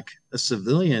 unlike a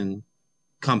civilian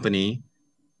company,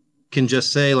 can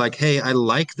just say like, hey, I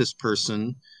like this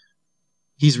person.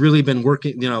 He's really been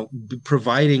working,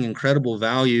 providing incredible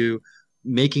value,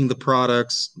 making the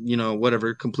products,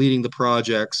 whatever, completing the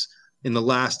projects in the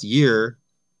last year.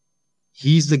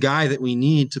 He's the guy that we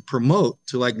need to promote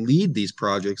to like lead these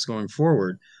projects going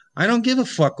forward. I don't give a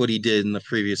fuck what he did in the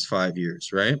previous 5 years,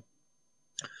 right?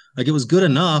 Like it was good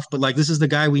enough, but like this is the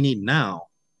guy we need now,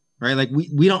 right? Like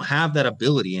we don't have that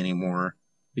ability anymore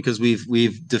because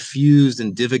we've diffused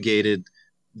and divagated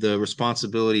the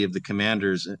responsibility of the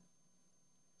commanders or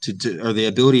the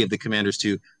ability of the commanders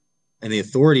to, and the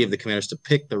authority of the commanders to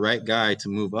pick the right guy to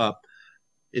move up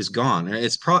is gone.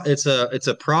 It's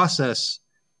a process.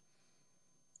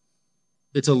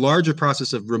 It's a larger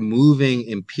process of removing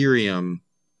imperium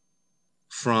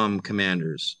from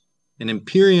commanders. An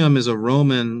imperium is a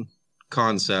Roman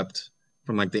concept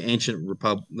from like the ancient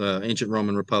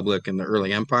Roman Republic and the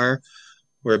early empire,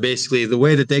 where basically the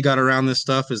way that they got around this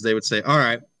stuff is they would say, all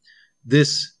right,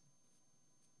 this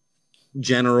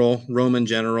Roman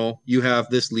general, you have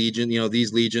this legion,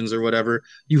 these legions or whatever,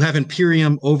 you have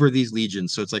imperium over these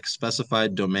legions. So it's like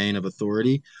specified domain of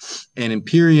authority. And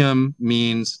imperium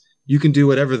means you can do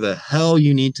whatever the hell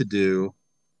you need to do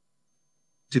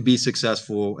to be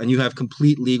successful, and you have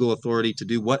complete legal authority to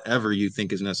do whatever you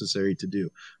think is necessary to do,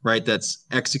 right? That's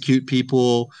execute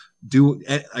people, do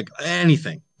like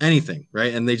anything,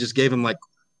 right? And they just gave them like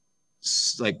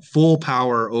full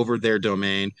power over their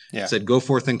domain. Yeah. Said go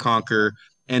forth and conquer,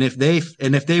 and if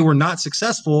they were not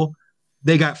successful,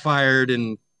 they got fired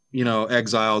and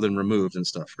exiled and removed and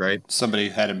stuff, right? Somebody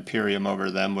had imperium over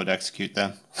them would execute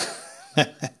them.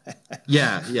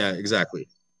 yeah, exactly.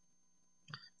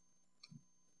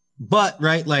 But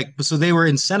right, like, so they were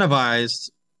incentivized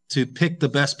to pick the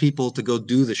best people to go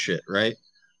do the shit, right?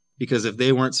 Because if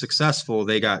they weren't successful,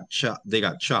 they got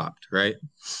chopped, right?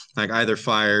 Like either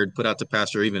fired, put out to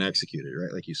pasture, or even executed,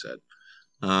 right? Like you said.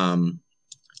 And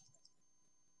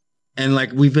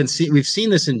like we've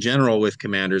seen this in general with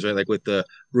commanders, right? Like with the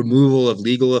removal of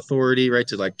legal authority, right?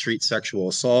 To like treat sexual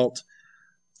assault,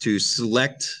 to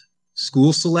select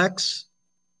school selects,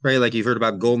 right? Like you've heard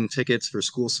about golden tickets for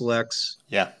school selects.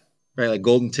 Yeah. Right, like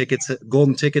golden tickets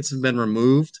have been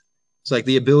removed. It's like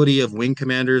the ability of wing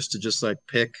commanders to just like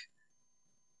pick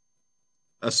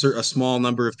a small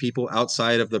number of people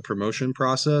outside of the promotion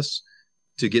process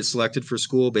to get selected for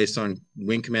school based on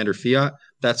wing commander fiat.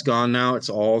 That's gone now. It's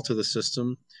all to the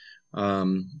system.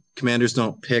 Commanders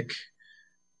don't pick.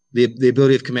 The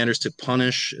ability of commanders to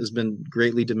punish has been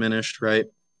greatly diminished, right?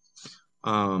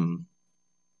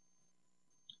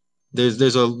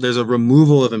 There's a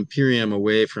removal of imperium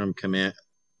away from commanders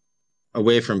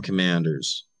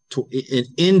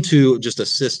into just a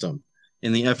system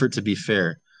in the effort to be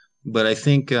fair. But I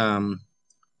think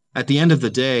at the end of the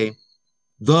day,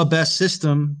 the best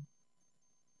system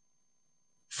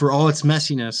for all its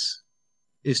messiness,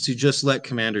 is to just let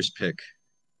commanders pick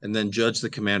and then judge the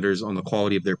commanders on the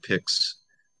quality of their picks.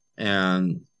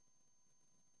 And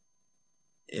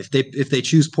if they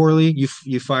choose poorly,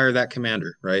 you fire that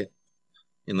commander, right?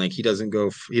 And like he doesn't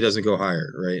go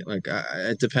higher, right? Like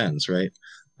it depends, right?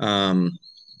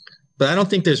 But I don't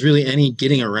think there's really any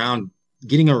getting around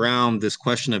this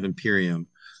question of Imperium.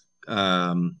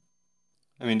 I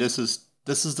mean, this is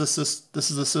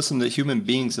the system that human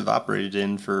beings have operated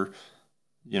in for,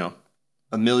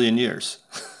 a million years,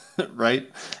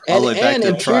 right? All the way back And to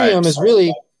Imperium tribes. is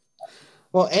really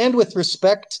well, and with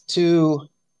respect to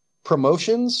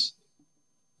promotions,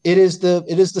 it is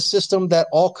the system that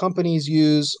all companies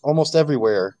use almost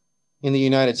everywhere in the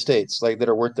United States, like that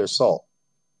are worth their salt.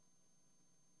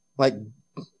 Like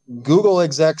Google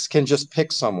execs can just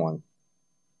pick someone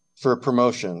for a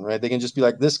promotion, right? They can just be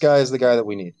like, this guy is the guy that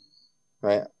we need,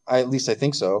 right? At least I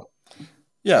think so.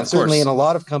 Yeah, And of certainly course. in a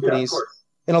lot of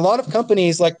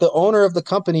companies, like the owner of the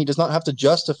company does not have to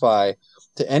justify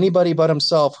to anybody but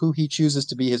himself who he chooses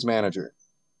to be his manager,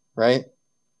 right?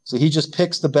 So he just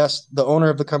picks the owner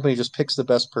of the company just picks the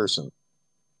best person,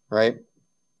 right?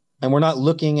 And we're not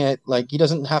looking at like he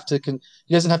doesn't have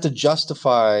to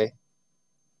justify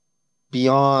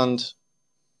beyond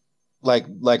like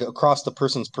across the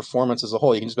person's performance as a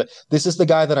whole. You can just be, this is the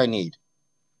guy that I need.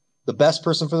 The best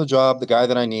person for the job, the guy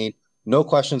that I need, no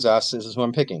questions asked, this is who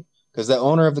I'm picking. Because the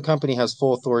owner of the company has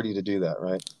full authority to do that,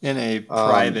 right? In a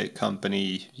private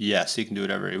company, yes, he can do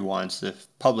whatever he wants. If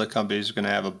public companies are going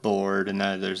to have a board and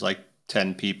there's like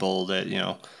 10 people that,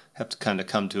 have to kind of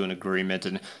come to an agreement.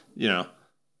 And,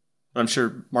 I'm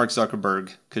sure Mark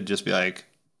Zuckerberg could just be like,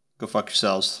 go fuck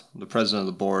yourselves. I'm the president of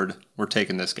the board. We're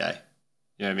taking this guy.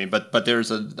 You know what I mean? But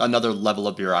there's another level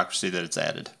of bureaucracy that it's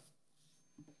added.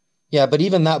 Yeah, but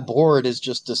even that board is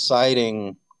just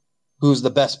deciding who's the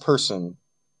best person,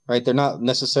 right? They're not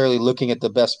necessarily looking at the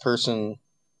best person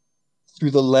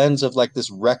through the lens of like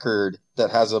this record that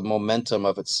has a momentum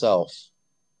of itself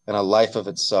and a life of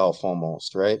itself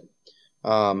almost, right?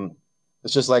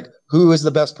 It's just like, who is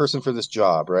the best person for this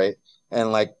job, right?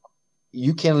 And like,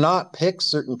 you cannot pick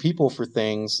certain people for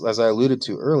things, as I alluded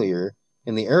to earlier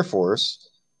in the Air Force,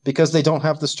 because they don't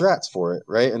have the strats for it,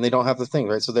 right? And they don't have the thing,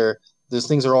 right? So those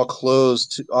things are all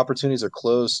closed to opportunities are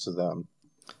closed to them.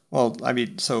 Well, I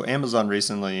mean, so Amazon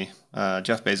recently,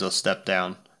 Jeff Bezos stepped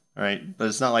down, right? But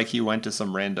it's not like he went to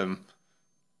some random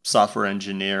software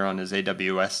engineer on his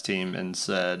AWS team and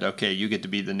said, okay, you get to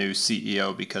be the new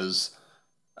CEO because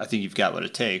I think you've got what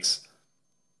it takes.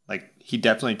 Like, he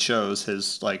definitely chose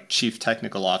his like chief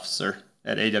technical officer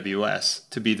at AWS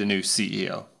to be the new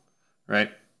CEO,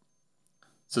 right?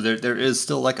 So there is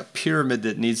still like a pyramid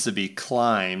that needs to be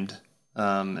climbed,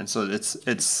 and so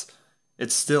it's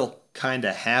still kind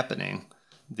of happening.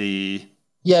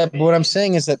 Yeah, but what I'm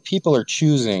saying is that people are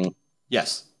choosing.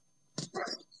 Yes.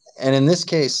 And in this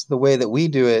case, the way that we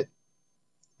do it,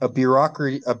 a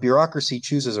bureaucracy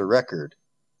chooses a record,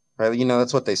 right?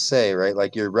 That's what they say, right?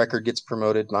 Like your record gets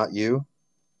promoted, not you.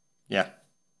 Yeah.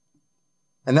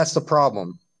 And that's the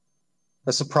problem.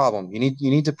 That's the problem. You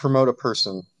need to promote a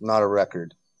person, not a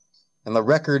record. And the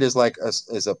record is like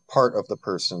is a part of the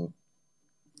person.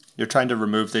 You're trying to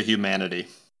remove the humanity.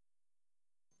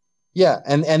 Yeah,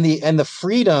 and the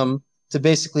freedom to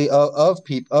basically of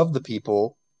the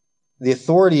people, the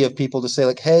authority of people to say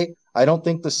like, hey, I don't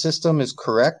think the system is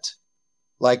correct.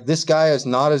 Like this guy is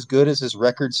not as good as his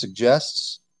record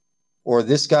suggests, or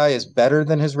this guy is better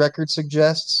than his record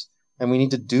suggests, and we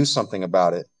need to do something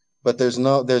about it. But there's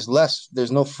no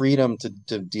freedom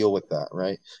to deal with that,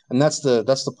 right? And that's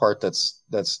the part that's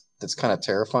kind of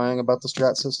terrifying about the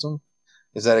strat system,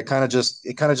 is that it kind of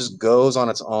just goes on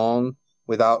its own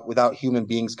without human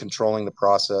beings controlling the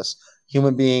process,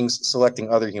 human beings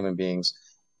selecting other human beings.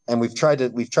 And we've tried to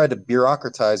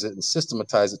bureaucratize it and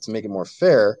systematize it to make it more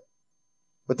fair.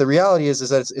 But the reality is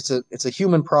that it's a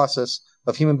human process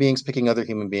of human beings picking other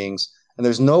human beings, and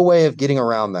there's no way of getting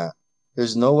around that.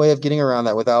 There's no way of getting around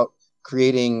that without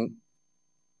creating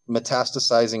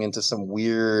metastasizing into some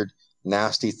weird,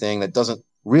 nasty thing that doesn't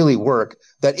really work.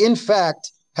 That in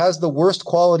fact has the worst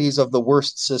qualities of the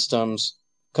worst systems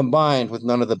combined with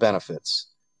none of the benefits.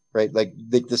 Right? Like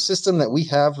the system that we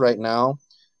have right now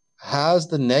has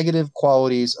the negative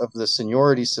qualities of the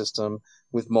seniority system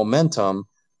with momentum,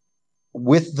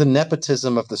 with the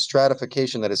nepotism of the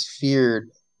stratification that is feared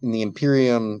in the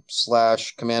Imperium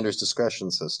 / commander's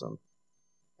discretion system.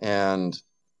 And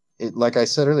it, like I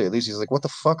said earlier, at least he's like, what the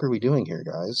fuck are we doing here,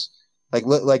 guys? Like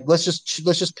let's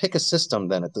just pick a system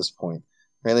then at this point,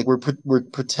 right? Like we're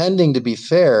pretending to be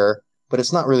fair, but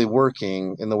it's not really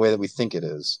working in the way that we think it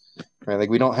is. right? Like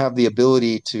we don't have the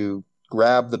ability to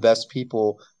grab the best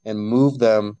people and move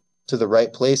them to the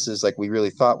right places like we really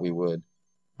thought we would,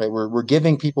 right? We're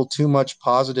giving people too much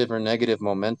positive or negative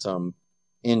momentum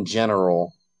in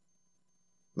general.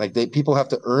 Like people have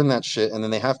to earn that shit, and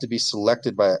then they have to be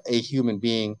selected by a human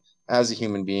being as a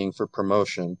human being for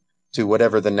promotion to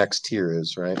whatever the next tier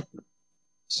is, right?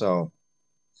 So,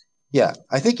 yeah,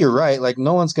 I think you're right. Like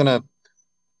no one's gonna,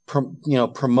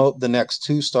 promote the next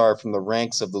 2-star from the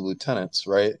ranks of the lieutenants,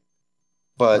 right?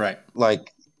 But Right.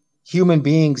 like human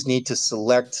beings need to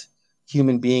select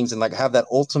human beings and like have that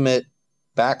ultimate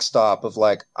backstop of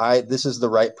like this is the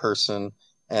right person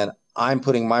and I'm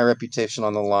putting my reputation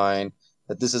on the line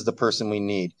that this is the person we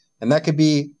need. And that could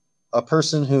be a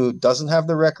person who doesn't have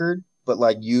the record, but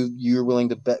like you're willing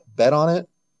to bet on it,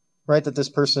 right? That this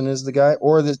person is the guy,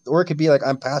 or it could be like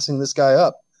I'm passing this guy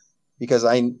up because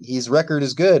his record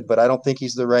is good, but I don't think he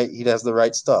has the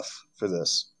right stuff for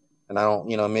this. And I don't,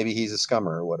 maybe he's a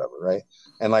scummer or whatever, right?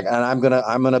 And like, and I'm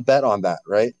gonna bet on that,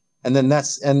 right? And then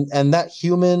and that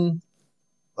human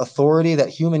authority, that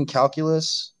human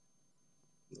calculus,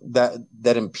 that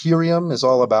Imperium is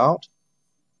all about.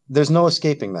 There's no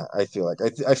escaping that. I feel like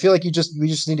I feel like we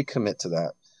just need to commit to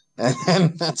that,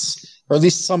 and that's, or at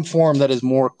least some form that is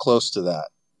more close to that.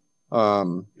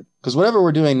 Because whatever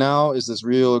we're doing now is this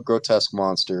real grotesque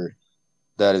monster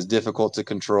that is difficult to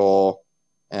control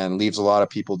and leaves a lot of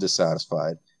people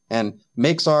dissatisfied and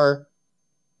makes our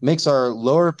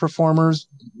lower performers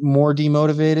more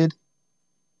demotivated,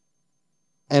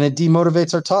 and it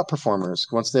demotivates our top performers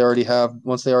once they already have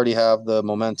the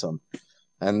momentum,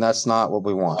 and that's not what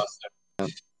we want.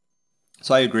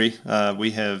 So I agree.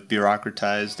 We have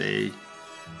bureaucratized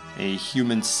a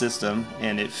human system,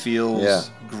 and it feels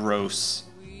gross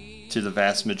to the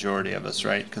vast majority of us,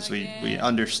 right? Because we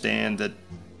understand that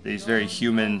these very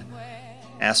human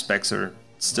aspects are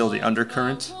still the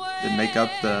undercurrent that make up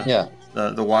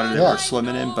the water that we're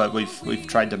swimming in, but we've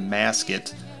tried to mask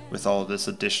it with all of this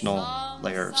additional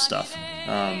layer of stuff.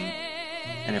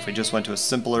 And if we just went to a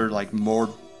simpler, like more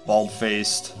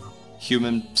bald-faced,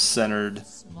 human-centered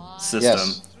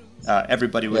system,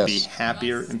 everybody would be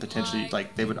happier and potentially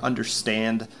like they would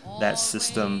understand that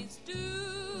system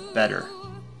better,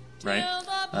 right?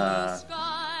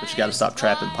 But you got to stop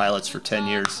trapping pilots for 10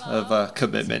 years of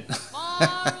commitment,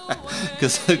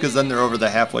 because then they're over the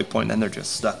halfway point and then they're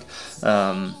just stuck,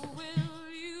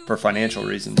 for financial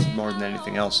reasons more than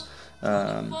anything else.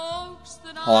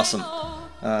 Awesome.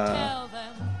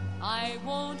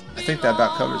 I think that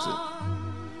about covers it.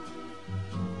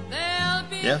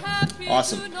 Yeah,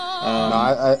 awesome. No,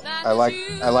 I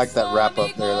like that wrap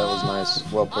up there. That was nice.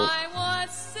 Well put.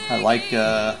 I like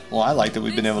that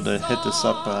we've been able to hit this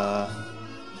up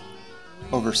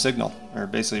over Signal, or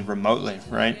basically remotely,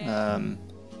 right?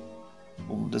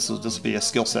 This will be a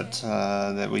skill set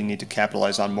that we need to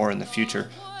capitalize on more in the future.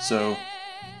 So,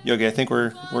 Yogi, I think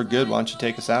we're good. Why don't you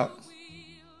take us out?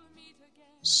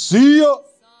 See ya.